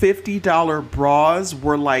freaking $50 bras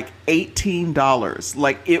were like $18.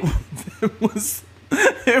 Like it was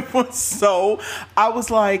it was so, I was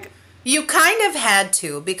like, You kind of had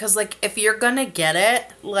to, because, like, if you're gonna get it,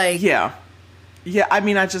 like... yeah. Yeah, I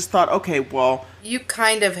mean, I just thought, okay, well... You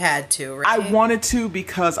kind of had to, right? I wanted to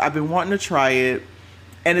because I've been wanting to try it.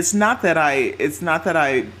 And it's not that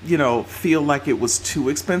I, you know, feel like it was too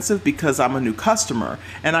expensive, because I'm a new customer.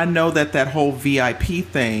 And I know that whole VIP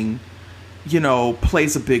thing, you know,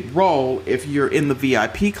 plays a big role. If you're in the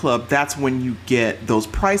VIP club, that's when you get those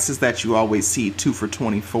prices that you always see, 2 for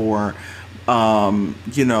 $24,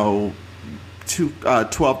 you know,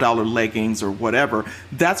 $12 leggings or whatever.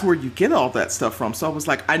 That's where you get all that stuff from. So I was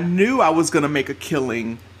like, I knew I was going to make a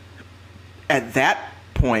killing at that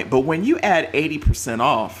point. But when you add 80%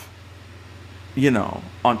 off, you know,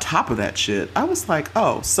 on top of that shit, I was like,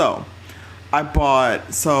 oh, so I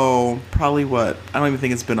bought, so probably what, I don't even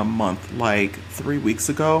think it's been a month, like 3 weeks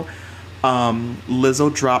ago,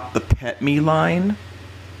 Lizzo dropped the Pet Me line.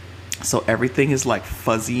 So everything is like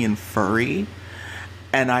fuzzy and furry.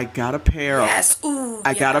 And I got a pair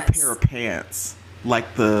I got a pair of pants,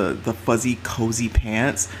 like the fuzzy cozy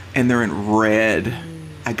pants, and they're in red.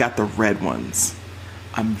 I got the red ones.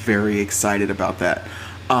 I'm very excited about that.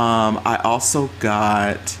 I also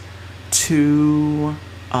got 2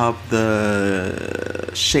 of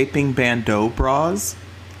the Shaping Bandeau bras,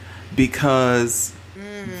 because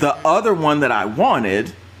the other one that I wanted,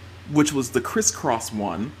 which was the crisscross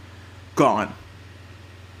one, gone.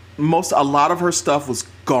 A lot of her stuff was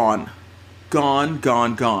gone.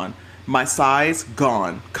 Gone. My size,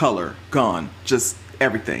 gone. Color, gone. Just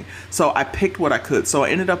everything. So I picked what I could. So I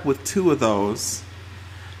ended up with 2 of those.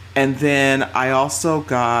 And then I also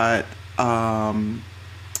got a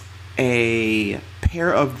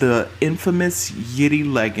pair of the infamous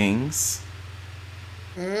Yitty leggings.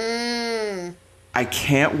 I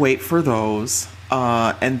can't wait for those.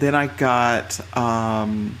 And then I got...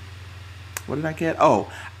 what did I get?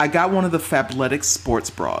 Oh, I got one of the Fabletics sports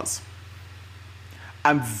bras.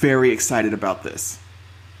 I'm very excited about this.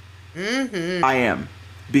 I am.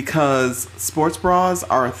 Because sports bras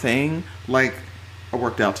are a thing. Like, I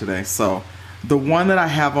worked out today, so the one that I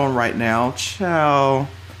have on right now, chow,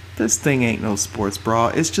 this thing ain't no sports bra.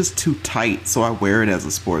 It's just too tight, so I wear it as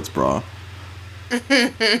a sports bra.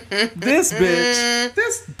 This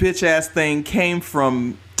bitch ass thing came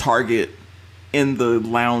from Target in the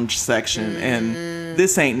lounge section, and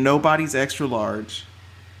this ain't nobody's extra large.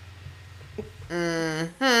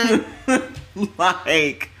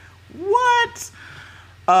 Like, what?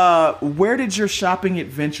 Where did your shopping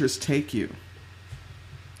adventures take you?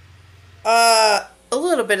 A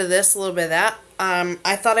little bit of this, a little bit of that.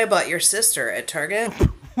 I thought I bought your sister at Target.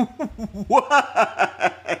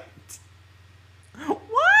 What?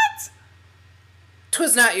 What?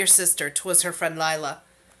 'Twas not your sister, 'twas her friend Lila.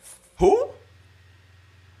 Who?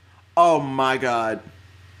 Oh my god.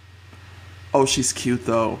 Oh, she's cute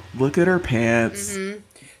though. Look at her pants.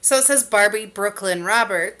 So it says Barbie Brooklyn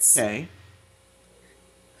Roberts, Okay.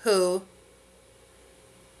 who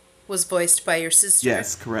was voiced by your sister.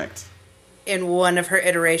 Yes, correct. In one of her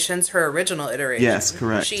iterations, her original iteration. Yes,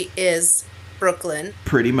 correct. She is Brooklyn,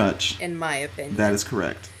 Pretty much. in my opinion. That is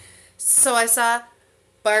correct. So I saw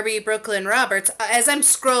Barbie Brooklyn Roberts as I'm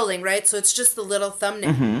scrolling, right? So it's just the little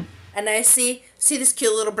thumbnail. And I see this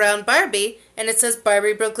cute little brown Barbie, and it says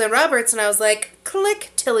Barbie Brooklyn Roberts, and I was like,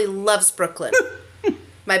 click, Tilly loves Brooklyn.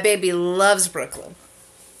 My baby loves Brooklyn.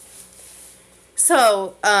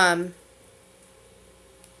 So,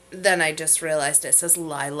 then I just realized it says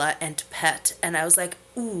Lila and Pet, and I was like,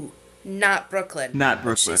 ooh, not Brooklyn. Not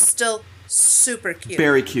Brooklyn. She's still super cute.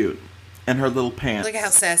 Very cute. And her little pants.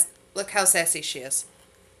 Look how sassy she is.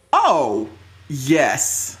 Oh,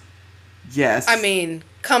 yes. Yes. I mean,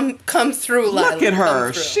 come through, Lila. Look at her.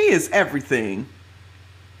 Come through. She is everything.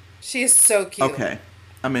 She is so cute. Okay.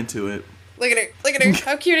 I'm into it. Look at her. Look at her.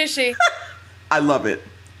 How cute is she? I love it.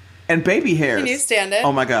 And baby hairs. Can you stand it?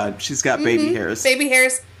 Oh my god. She's got baby hairs. Baby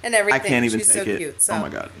hairs and everything. I can't even She's take so it. cute. So Oh my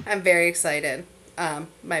god. I'm very excited.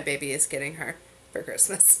 My baby is getting her for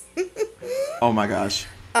Christmas. Oh my gosh.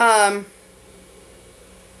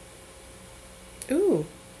 Ooh.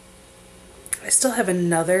 I still have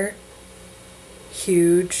another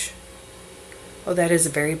huge... Oh, that is a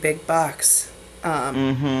very big box.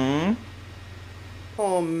 Oh,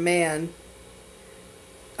 man.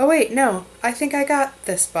 Oh, wait, no. I think I got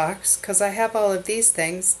this box because I have all of these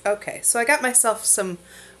things. Okay, so I got myself some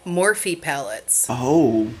Morphe palettes.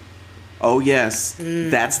 Oh. Oh yes.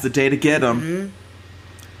 That's the day to get them.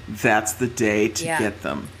 that's the day to Yeah. get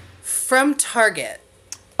them. From Target.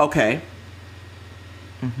 Okay.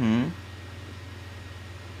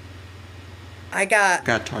 I got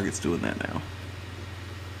God, Target's doing that now.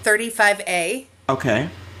 35A Okay.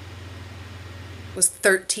 was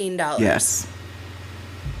 $13. Yes.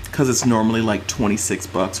 Because it's normally like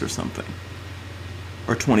 $26 or something.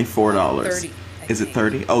 Or $24. 30, I Is it think.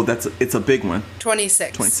 30? Oh, it's a big one.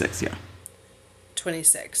 26. 26, yeah.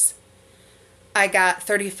 26. I got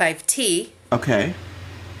 35T, Okay.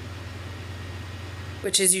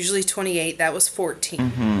 which is usually 28. That was 14.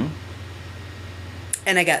 Mm-hmm.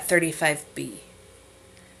 And I got 35B,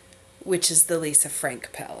 which is the Lisa Frank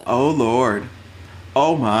palette. Oh, Lord.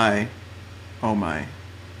 Oh, my. Oh, my.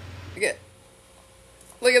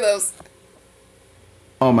 Look at those.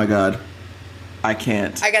 Oh, my God. I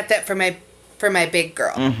can't. I got that for my big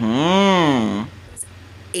girl. Mm-hmm.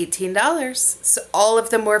 $18. So all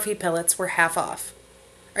of the Morphe pellets were half off.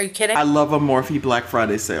 Are you kidding? I love a Morphe Black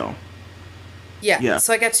Friday sale. Yeah.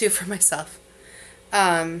 So I got 2 for myself.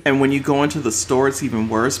 And when you go into the store, it's even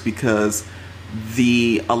worse because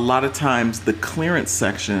a lot of times the clearance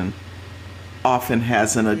section often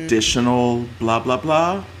has an additional blah, blah,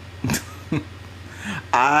 blah.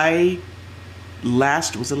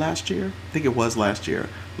 Was it last year? I think it was last year.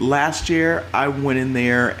 Last year, I went in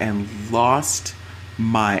there and lost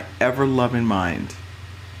my ever-loving mind.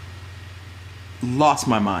 Lost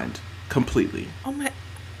my mind completely. Oh my,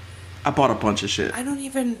 I bought a bunch of shit. I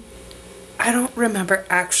don't remember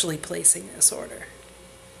actually placing this order.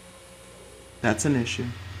 That's an issue.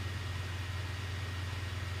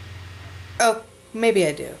 Oh, maybe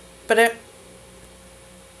I do. But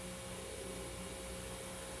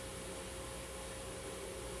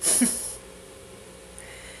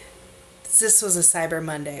this was a Cyber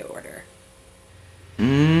Monday order.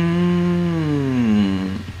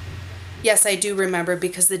 Yes, I do remember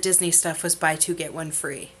because the Disney stuff was buy 2 get 1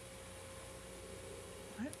 free.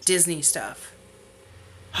 What? Disney stuff.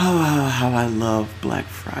 Oh, how I love Black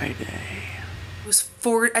Friday. It was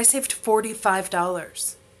I saved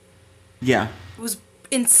 $45. Yeah. It was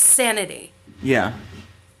insanity. Yeah.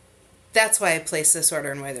 That's why I placed this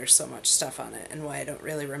order and why there's so much stuff on it and why I don't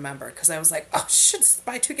really remember. Because I was like, oh shit,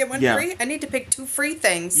 buy 2 get 1 Yeah. free? I need to pick 2 free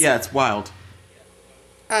things. Yeah, it's wild.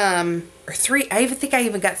 Or 3. I think I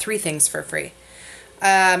even got 3 things for free.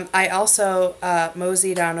 I also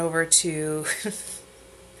moseyed on over to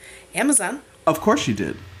Amazon. Of course you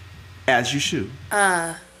did. As you should.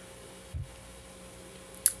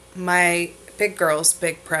 My big girl's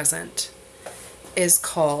big present is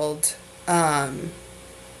called, well,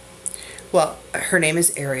 her name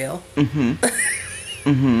is Ariel.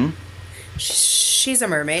 She's a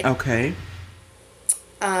mermaid. Okay.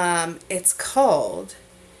 It's called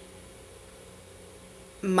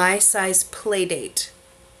My Size Playdate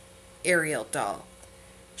Ariel doll.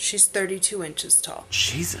 She's 32 inches tall.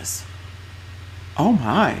 Jesus. Oh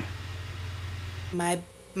my. My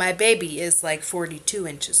baby is like 42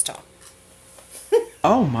 inches tall.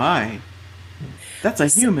 Oh my. That's a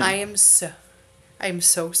human. I am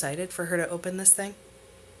so excited for her to open this thing.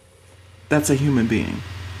 That's a human being.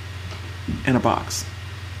 In a box.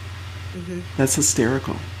 That's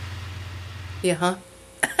hysterical. Yeah, huh?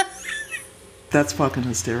 That's fucking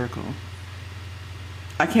hysterical.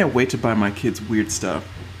 I can't wait to buy my kids weird stuff.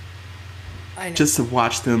 I know. Just to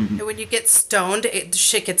watch them. And when you get stoned,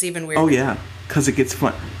 shit gets even weirder. Oh yeah. Because it gets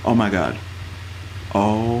fun. Oh my God.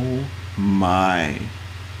 Oh my.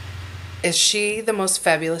 Is she the most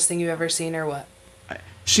fabulous thing you've ever seen, or what?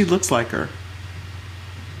 She looks like her.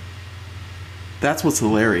 That's what's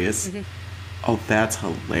hilarious. Oh, that's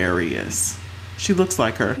hilarious. She looks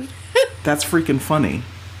like her. That's freaking funny.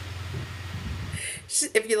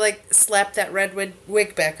 If you like slap that red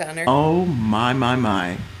wig back on her. Oh my, my,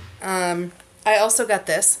 my. I also got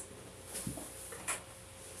this.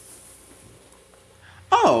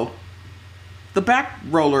 Oh, the back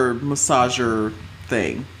roller massager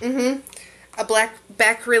thing. A black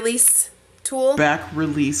back release tool. Back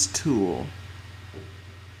release tool.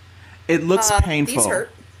 It looks painful. These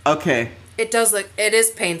hurt. Okay. It is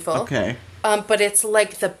painful. Okay. But it's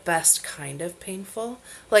like the best kind of painful.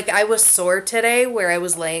 Like I was sore today where I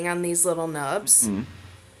was laying on these little nubs.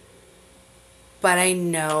 But I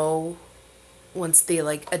know once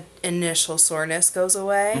the initial soreness goes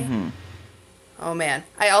away. Oh man.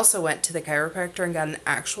 I also went to the chiropractor and got an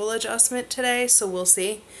actual adjustment today, so we'll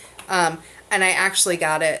see. And I actually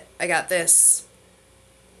got this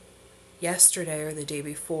yesterday or the day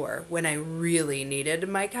before when I really needed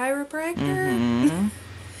my chiropractor.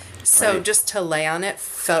 So Right. just to lay on it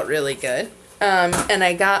felt really good. And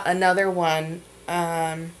I got another one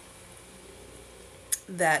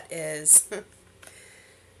that is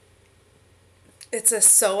it's a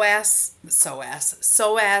psoas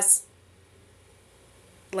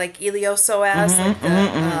like iliopsoas, like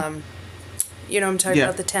the you know what I'm talking Yeah.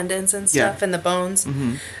 about, the tendons and Yeah. stuff and the bones.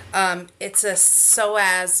 It's a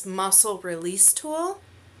psoas muscle release tool.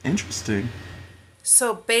 Interesting.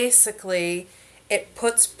 So basically, it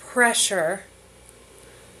puts pressure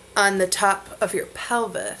on the top of your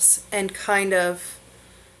pelvis and kind of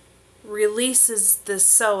releases the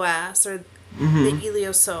psoas or the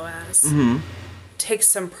iliopsoas. Takes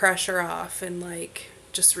some pressure off and like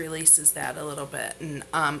just releases that a little bit. And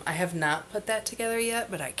I have not put that together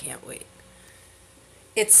yet, but I can't wait.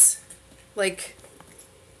 It's like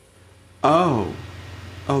Oh.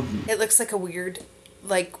 Oh, it looks like a weird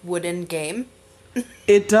like wooden game.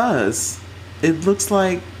 it does. It looks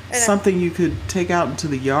like And something you could take out into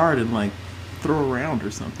the yard and like throw around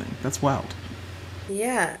or something. That's wild.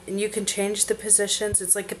 Yeah, and you can change the positions.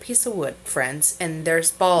 It's like a piece of wood, friends, and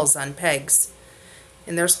there's balls on pegs.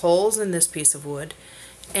 And there's holes in this piece of wood,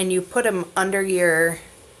 and you put them under your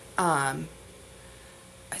I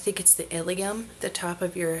think it's the ilium, the top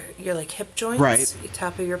of your like hip joints, Right. the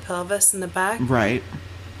top of your pelvis in the back. Right.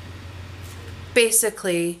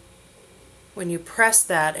 Basically, when you press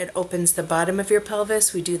that, it opens the bottom of your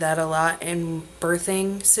pelvis. We do that a lot in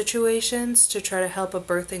birthing situations to try to help a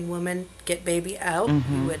birthing woman get baby out.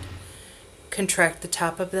 You would contract the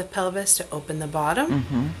top of the pelvis to open the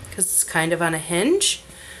bottom because it's kind of on a hinge.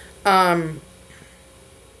 And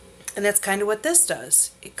that's kind of what this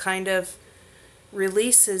does. It kind of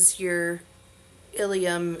releases your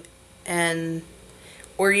ilium, and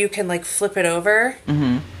or you can like flip it over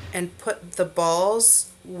and put the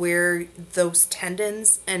balls where those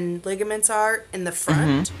tendons and ligaments are in the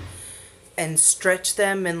front and stretch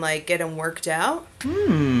them and like get them worked out.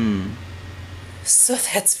 So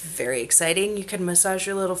that's very exciting. You can massage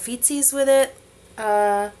your little feetsies with it.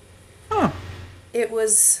 It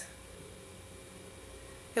was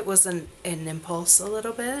an impulse a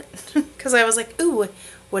little bit because I was like, ooh,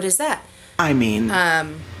 what is that? I mean, I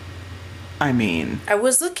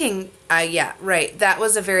was looking, yeah, right. That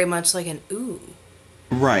was a very much like an, ooh,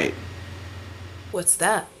 right. what's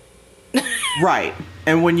that? Right.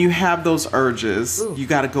 And when you have those urges, Ooh. you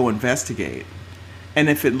got to go investigate. And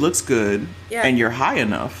if it looks good Yeah. and you're high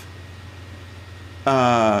enough,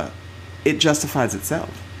 it justifies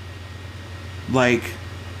itself. Like,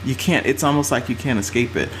 you can't, it's almost like you can't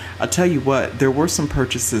escape it. I'll tell you what, there were some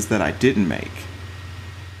purchases that I didn't make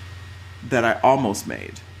that I almost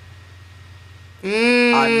made.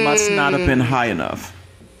 I must not have been high enough.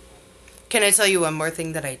 Can I tell you one more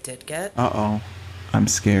thing that I did get? Uh-oh. I'm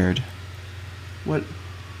scared. What?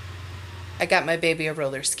 I got my baby a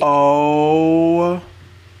roller skate. Oh,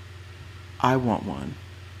 I want one.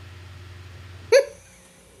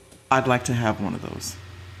 I'd like to have one of those.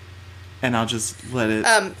 And I'll just let it...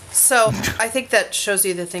 So I think that shows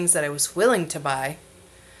you the things that I was willing to buy.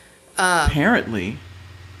 apparently.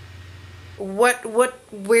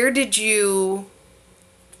 Where did you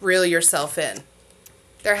reel yourself in?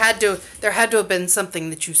 There had to have been something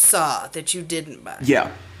that you saw that you didn't buy.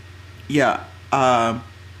 Yeah. Yeah. I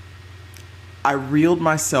reeled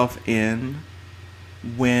myself in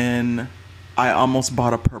when I almost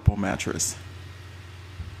bought a purple mattress.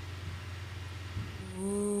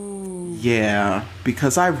 Ooh. Yeah,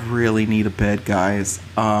 because I really need a bed, guys.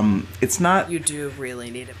 It's not... You do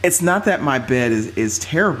really need it. It's not that my bed is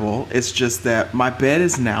terrible. It's just that my bed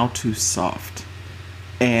is now too soft.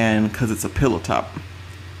 And because it's a pillow top.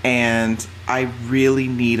 And I really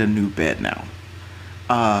need a new bed now.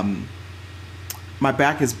 My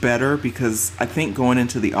back is better because I think going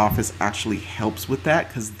into the office actually helps with that,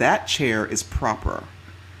 because that chair is proper.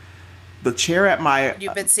 The chair at my...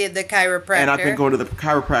 You've been seeing the chiropractor. And I've been going to the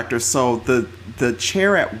chiropractor, so the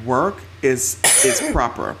chair at work is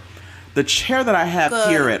proper. The chair that I have Good.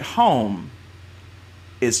 here at home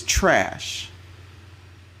is trash.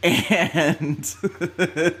 And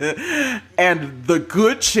and the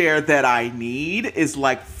good chair that I need is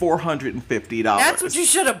like $450. That's what you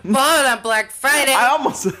should have bought on Black Friday.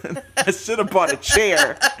 I should have bought a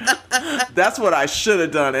chair. That's what I should have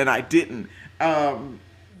done, and I didn't. Damn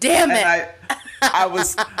And it. I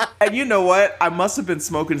was, and you know what? I must have been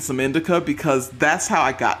smoking some indica, because that's how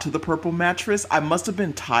I got to the purple mattress. I must have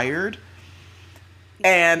been tired,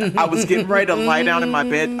 and I was getting ready to lie down in my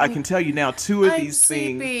bed. I can tell you now, two of I'm these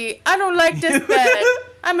things, sleepy. I don't like this bed.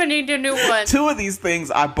 I'm gonna need a new one. two of these things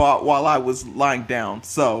I bought while I was lying down.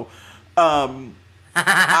 So,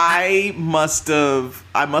 I must have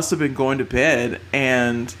been going to bed,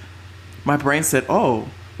 and my brain said, "Oh,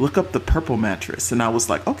 look up the purple mattress," and I was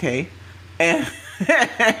like, "Okay," and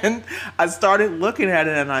And I started looking at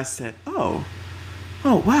it and I said, oh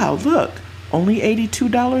wow, look, only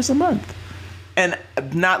 $82 a month. And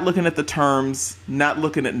not looking at the terms, not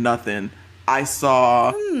looking at nothing, I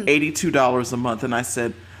saw $82 a month and I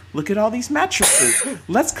said, look at all these mattresses.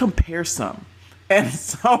 Let's compare some. And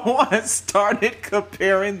so I started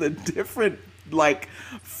comparing the different like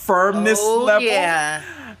firmness level. Yeah.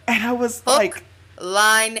 And I was Hook, like,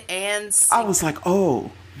 line, and sinker. I was like,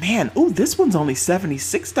 oh man, this one's only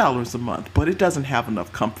 $76 a month, but it doesn't have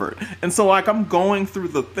enough comfort. And so like I'm going through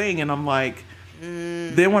the thing and I'm like,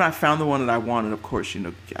 then when I found the one that I wanted, of course,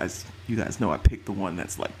 you guys know I picked the one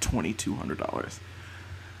that's like $2,200.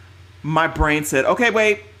 My brain said, okay,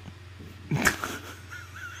 wait.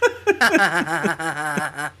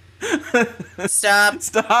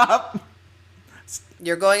 Stop.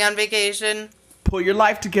 You're going on vacation. Pull your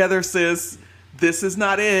life together, sis. This is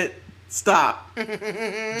not it. Stop.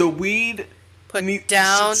 The weed.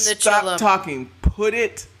 Down the Stop chillum. talking. Put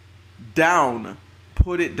it down.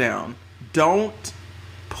 Put it down. Don't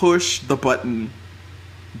push the button.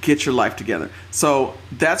 Get your life together. So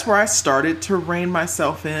that's where I started to rein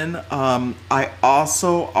myself in. I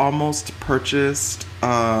also almost purchased,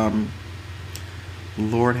 Lord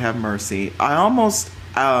have mercy. I almost,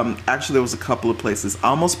 actually there was a couple of places. I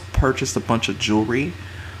almost purchased a bunch of jewelry,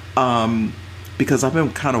 because I've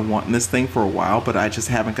been kind of wanting this thing for a while, but I just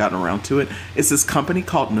haven't gotten around to it. It's this company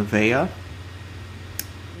called Nevea.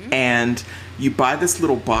 And you buy this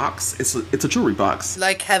little box. It's a jewelry box.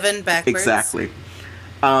 Like heaven backwards. Exactly.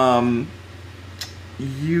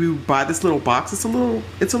 You buy this little box. It's a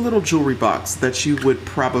little jewelry box that you would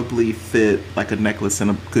probably fit like a necklace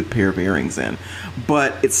and a good pair of earrings in,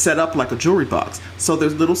 but it's set up like a jewelry box. So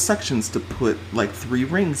there's little sections to put like 3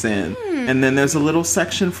 rings in, and then there's a little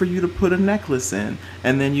section for you to put a necklace in,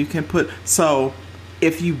 and then you can put. So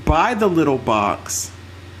if you buy the little box,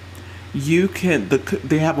 you can.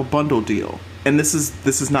 They have a bundle deal. And this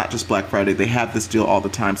is not just Black Friday. They have this deal all the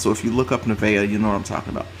time. So if you look up Nevea, you know what I'm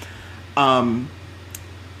talking about.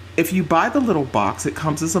 If you buy the little box, it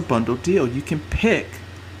comes as a bundle deal. You can pick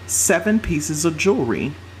 7 pieces of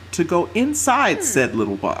jewelry to go inside said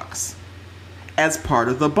little box as part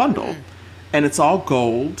of the bundle. And it's all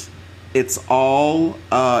gold. It's all,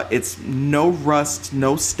 it's no rust,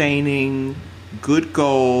 no staining, good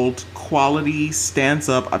gold, quality, stands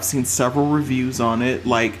up. I've seen several reviews on it.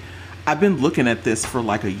 Like, I've been looking at this for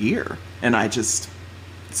like a year, and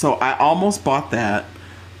so I almost bought that.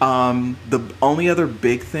 The only other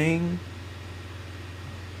big thing,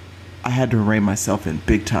 I had to rein myself in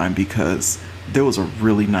big time because there was a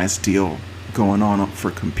really nice deal going on for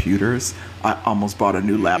computers. I almost bought a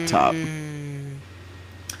new laptop.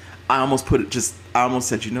 I almost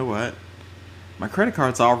said, you know what? My credit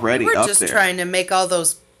card's already up there. We're just trying to make all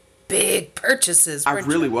those big purchases. I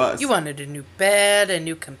really was. You wanted a new bed, a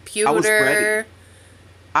new computer.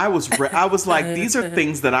 I was ready. I was like, these are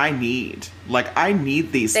things that I need. Like, I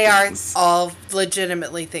need these things. They are all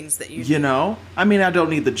legitimately things that you need. You know? I mean, I don't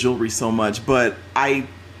need the jewelry so much, but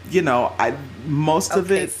most of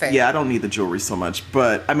it, fair. Yeah, I don't need the jewelry so much.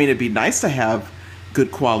 But, I mean, it'd be nice to have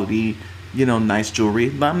good quality, nice jewelry.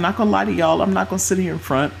 But I'm not going to lie to y'all. I'm not going to sit here in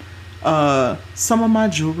front. Some of my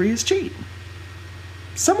jewelry is cheap.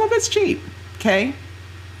 Some of it's cheap, okay?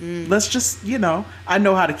 Let's just, I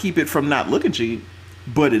know how to keep it from not looking cheap,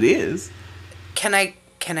 but it is. Can I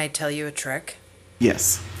tell you a trick?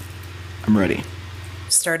 Yes. I'm ready.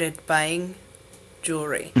 Started buying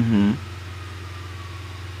jewelry.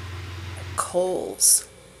 Kohl's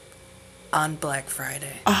on Black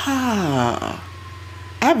Friday. I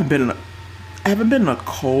haven't been in a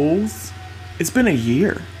Kohl's. It's been a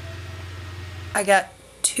year. I got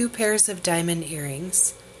 2 pairs of diamond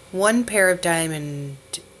earrings, 1 pair of diamond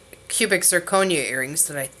cubic zirconia earrings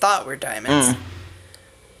that I thought were diamonds.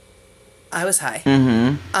 I was high.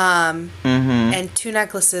 And 2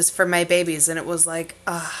 necklaces for my babies, and it was like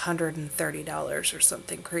 $130 or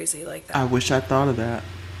something crazy like that. I wish I thought of that.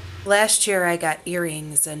 Last year I got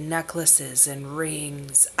earrings and necklaces and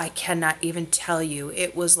rings. I cannot even tell you.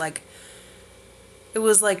 It was like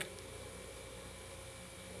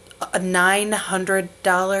a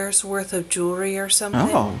 $900 worth of jewelry or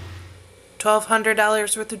something. Oh.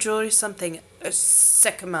 $1,200 worth of jewelry, something. A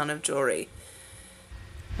sick amount of jewelry.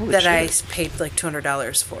 Holy that shit. I paid like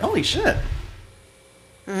 $200 for. Holy shit.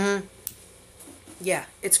 Yeah,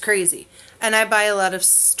 it's crazy. And I buy a lot of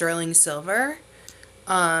sterling silver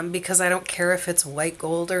because I don't care if it's white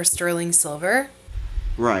gold or sterling silver.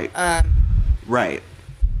 Right. Right.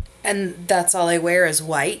 And that's all I wear is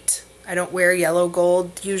white. I don't wear yellow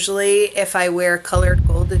gold usually. If I wear colored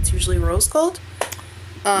gold, it's usually rose gold.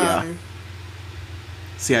 Yeah.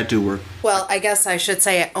 See, I do work. Well, I guess I should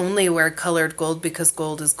say I only wear colored gold because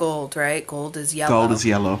gold is gold, right? Gold is yellow. Gold is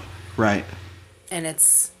yellow. Right. And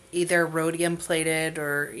it's either rhodium plated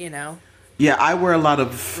or, Yeah, I wear a lot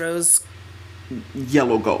of rose.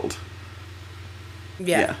 yellow gold.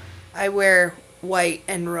 Yeah. Yeah. I wear white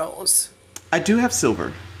and rose. I do have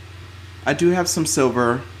silver. I do have some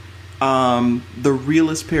silver. The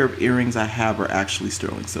realest pair of earrings I have are actually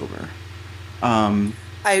sterling silver.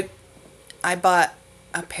 I bought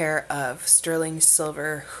a pair of sterling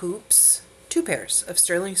silver hoops, 2 pairs of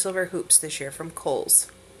sterling silver hoops this year from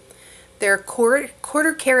Kohl's. They're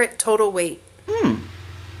quarter carat total weight.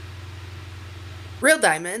 Real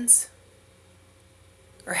diamonds.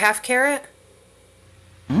 Or half carat.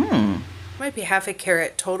 Might be half a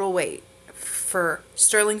carat total weight for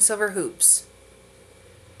sterling silver hoops.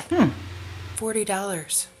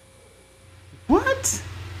 $40. What?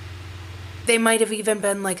 They might have even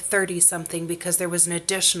been like 30 something because there was an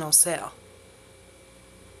additional sale.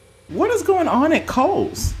 What is going on at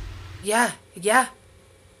Kohl's? Yeah.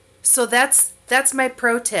 So that's my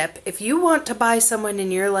pro tip. If you want to buy someone in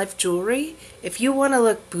your life jewelry, if you want to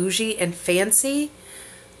look bougie and fancy,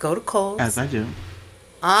 go to Kohl's. As I do.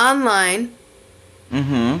 Online.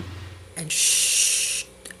 Mm-hmm. And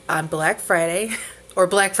on Black Friday or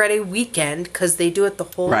Black Friday weekend, because they do it the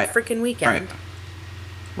whole freaking weekend.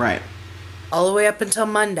 Right. All the way up until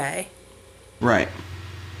Monday. Right.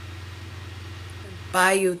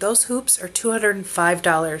 Buy you. Those hoops are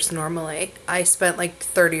 $205 normally. I spent like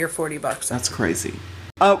 30 or $40. That's crazy.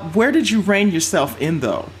 Where did you rein yourself in,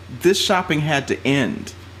 though? This shopping had to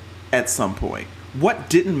end at some point. What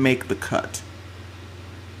didn't make the cut?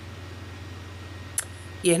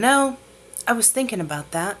 I was thinking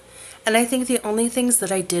about that. And I think the only things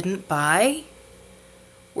that I didn't buy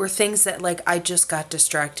were things that, like, I just got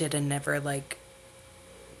distracted and never, like,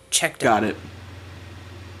 checked Got out. it.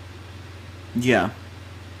 Yeah.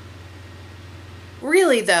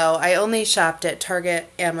 Really, though, I only shopped at Target,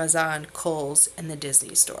 Amazon, Kohl's, and the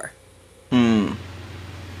Disney store.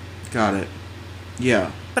 Got it.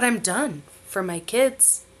 Yeah. But I'm done for my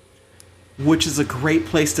kids. Which is a great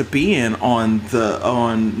place to be in on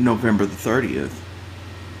November the 30th.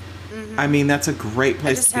 I mean, that's a great I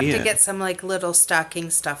place just to have be to in. get some, like, little stocking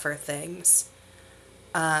stuffer things.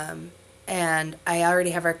 And I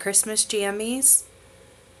already have our Christmas jammies.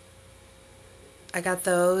 I got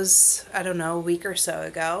those, I don't know, a week or so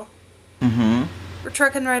ago. Mm-hmm. We're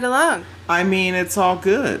trucking right along. I mean, it's all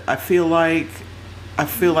good. I feel like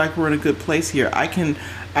we're in a good place here. I can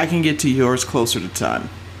get to yours closer to time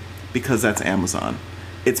because that's Amazon.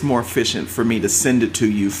 It's more efficient for me to send it to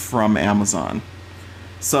you from Amazon.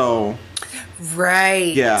 So,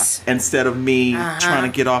 right. Yeah, instead of me trying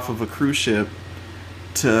to get off of a cruise ship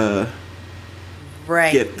to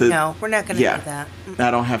get the... No, we're not going to do that.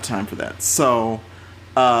 I don't have time for that. So,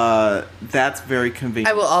 that's very convenient.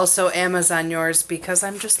 I will also Amazon yours because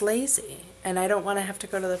I'm just lazy and I don't want to have to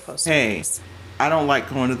go to the post office. Hey, I don't like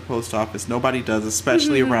going to the post office. Nobody does,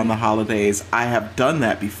 especially around the holidays. I have done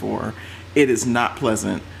that before. It is not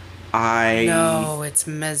pleasant. No, it's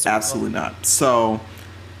miserable. Absolutely not. So...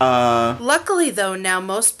 luckily, though, now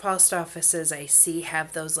most post offices I see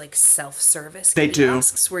have those like self-service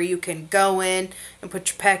kiosks where you can go in and put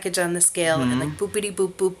your package on the scale and like boopity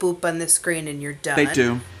boop boop boop on the screen and you're done. They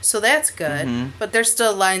do. So that's good. But there's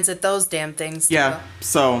still lines at those damn things. Yeah.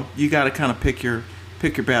 So you got to kind of pick your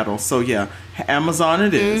battle. So yeah, Amazon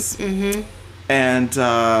it is. And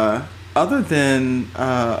other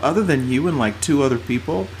than you and like 2 other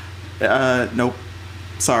people, nope.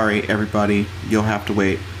 Sorry, everybody. You'll have to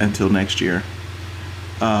wait until next year.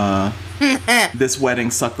 This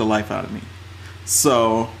wedding sucked the life out of me.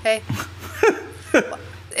 So... Hey.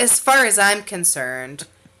 As far as I'm concerned,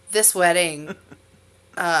 this wedding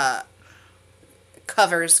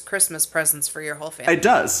covers Christmas presents for your whole family. It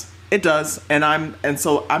does. It does. And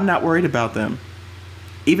so I'm not worried about them.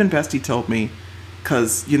 Even Bestie told me,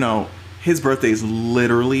 because, his birthday is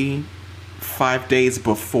literally 5 days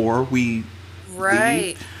before we...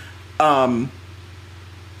 Right.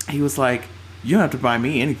 He was like, "You don't have to buy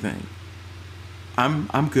me anything.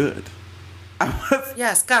 I'm good."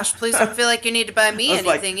 Yes, gosh, please don't feel like you need to buy me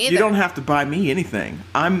anything either. You don't have to buy me anything.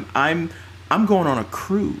 I'm going on a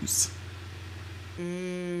cruise.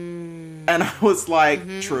 And I was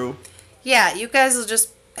like, "True." Yeah, you guys will just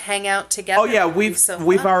hang out together. Oh yeah, we've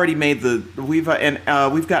already made we've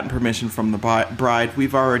gotten permission from the bride.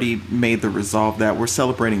 We've already made the resolve that we're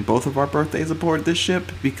celebrating both of our birthdays aboard this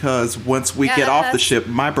ship because once we get off the ship,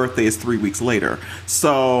 my birthday is 3 weeks later.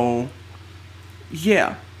 So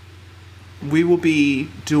yeah, we will be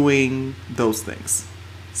doing those things.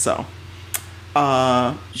 So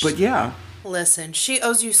But yeah, Listen, she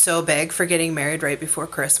owes you so big for getting married right before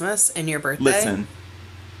Christmas and your birthday.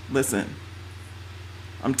 listen.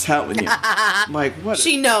 I'm telling you, like what?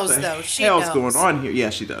 She knows, the though. She hell's knows. going on here? Yeah,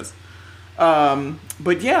 she does.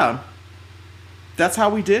 But yeah, that's how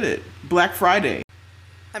we did it. Black Friday.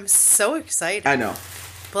 I'm so excited. I know.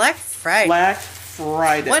 Black Friday. Black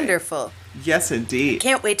Friday. Wonderful. Yes, indeed.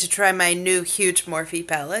 Can't wait to try my new huge Morphe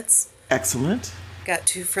palettes. Excellent. Got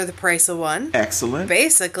 2 for the price of 1. Excellent.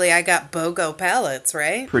 Basically, I got BOGO palettes,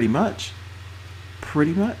 right? Pretty much.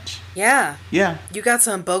 Pretty much. Yeah. Yeah. You got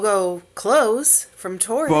some BOGO clothes from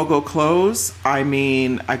Tori. BOGO clothes. I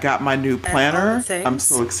mean, I got my new planner. things. I'm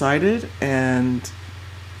so excited. And,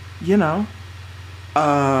 you know,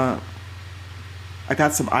 I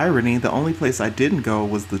got some irony. The only place I didn't go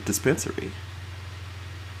was the dispensary.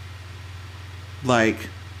 Like,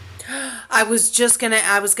 I was gonna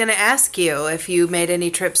ask you if you made any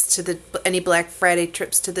Black Friday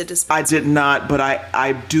trips to the I dispensary. did not, but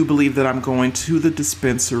I do believe that I'm going to the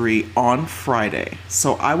dispensary on Friday.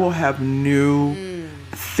 So I will have new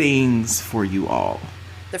things for you all.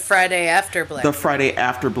 The Friday after Black. The Friday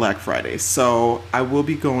after Black Friday. So I will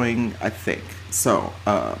be going, I think. So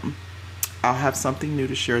I'll have something new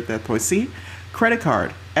to share at that point. See? Credit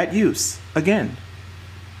card at use. Again.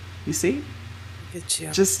 You see? Look at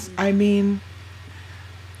you. Just, I mean...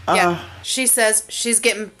 Yeah, she says she's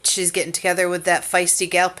getting together with that feisty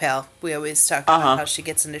gal pal. We always talk about how she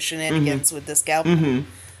gets into shenanigans with this gal pal.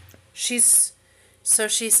 She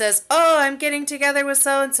says, "Oh, I'm getting together with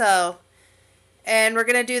so and so, and we're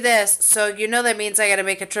gonna do this. So you know that means I got to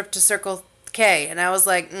make a trip to Circle K." And I was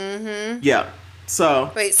like, "Mm-hmm." Yeah.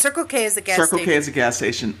 So... Wait, Circle K is the gas Circle station. K is a gas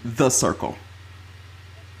station. The Circle.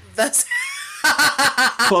 That's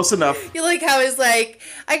Close enough. you like how he's like,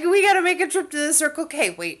 we got to make a trip to the Circle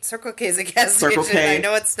K. Wait, Circle K is a gas Circle station. K. I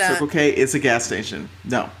know it's not. Circle K is a gas station.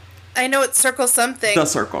 No. I know it's Circle something. The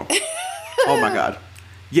Circle. Oh my God.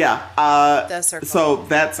 Yeah. The Circle. So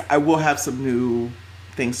I will have some new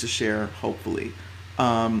things to share, hopefully.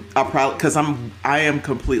 I'll probably, because I am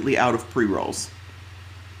completely out of pre-rolls.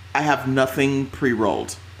 I have nothing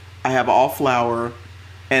pre-rolled. I have all flour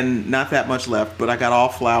and not that much left, but I got all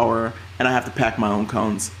flour and I have to pack my own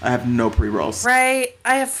cones. I have no pre-rolls. Right?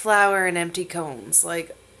 I have flour and empty cones.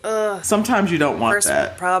 Like, ugh. Sometimes you don't want First that.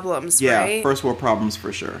 world problems, Yeah, right? first world problems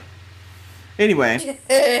for sure. Anyway,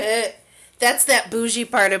 That's that bougie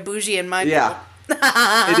part of bougie in my yeah.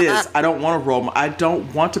 It is. I don't want to roll. I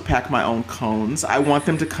don't want to pack my own cones. I want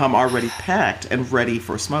them to come already packed and ready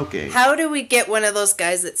for smoking. How do we get one of those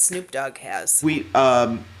guys that Snoop Dogg has? We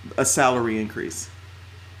a salary increase.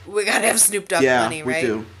 We gotta have Snoop Dogg Yeah, money,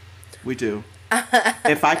 right? we do.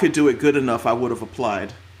 If I could do it good enough, I would have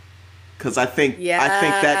applied. Because I think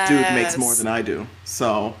that dude makes more than I do.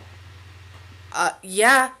 So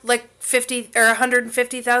Yeah, like 50 or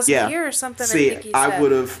 150,000 yeah, a year or something. See, I think he I said.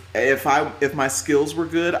 would have if my skills were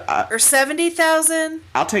good. Or 70,000.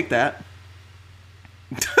 I'll take that.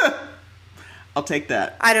 I'll take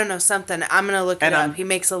that. I don't know, something. I'm gonna look it And up. I'm- He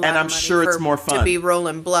makes a lot and of I'm money sure it's more fun. to be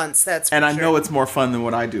rolling blunts. That's for And I sure. know it's more fun than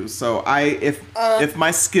what I do. So if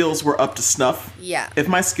my skills were up to snuff, Yeah. If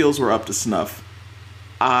my skills were up to snuff,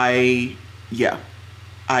 I'd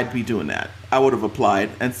be doing that. I would have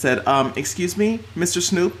applied and said, excuse me, Mr.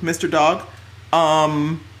 Snoop, Mr. Dog,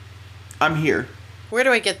 I'm here. Where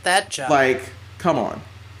do I get that job? Like, come on.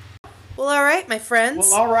 Well, all right, my friends.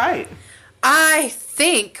 Well, all right. I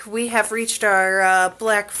think we have reached our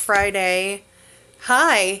Black Friday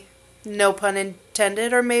high. No pun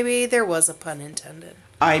intended, or maybe there was a pun intended.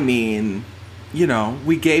 I mean,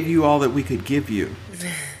 we gave you all that we could give you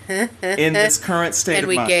in this current state And of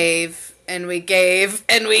we mind. gave, and we gave,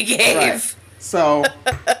 and we gave. Right. So,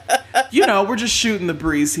 we're just shooting the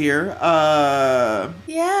breeze here.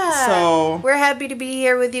 Yeah. So- we're happy to be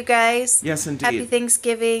here with you guys. Yes, indeed. Happy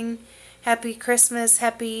Thanksgiving, happy Christmas,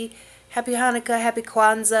 happy Hanukkah, happy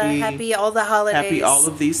Kwanzaa, happy all the holidays. Happy all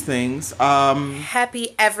of these things.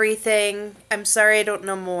 Happy everything. I'm sorry I don't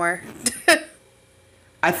know more.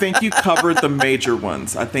 I think you covered the major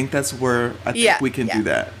ones. I think that's where we can do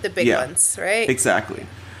that. The big ones, right? Exactly.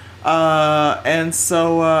 And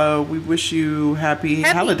so we wish you happy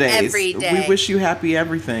holidays. every day. We wish you happy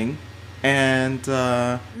everything. And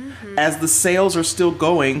as the sales are still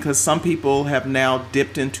going, because some people have now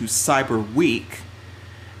dipped into Cyber Week,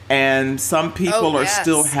 and some people are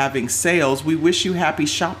still having sales, we wish you happy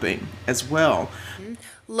shopping as well.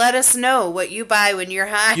 Let us know what you buy when you're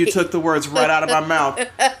high. You took the words right out of my mouth.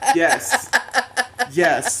 Yes.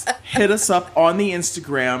 Yes. Hit us up on the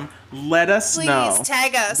Instagram. Let us Please know.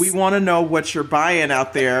 tag us. We want to know what you're buying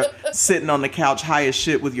out there, sitting on the couch high as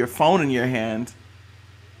shit with your phone in your hand.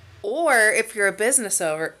 Or if you're a business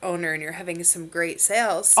owner and you're having some great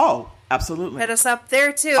sales. Oh, absolutely. Hit us up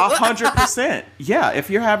there too. 100%. Yeah, if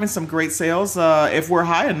you're having some great sales, if we're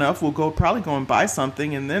high enough, we'll probably go and buy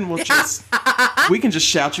something, and then we'll just we can just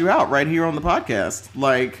shout you out right here on the podcast,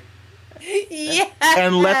 like, Yes.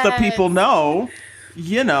 and let the people know,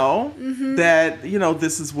 that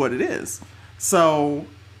this is what it is. So,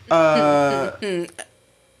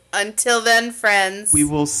 until then, friends, we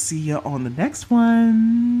will see you on the next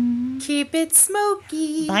one. keep it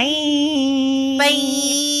smoky. Bye.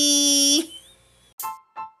 Bye.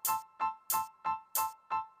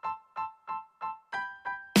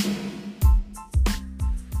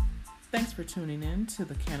 Thanks for tuning in to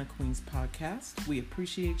the Can of Queens podcast. We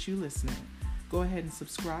appreciate you listening. Go ahead and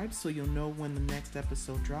subscribe so you'll know when the next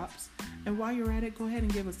episode drops. And while you're at it, go ahead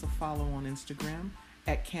and give us a follow on Instagram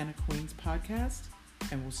at Can of Queens podcast.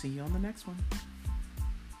 And we'll see you on the next one.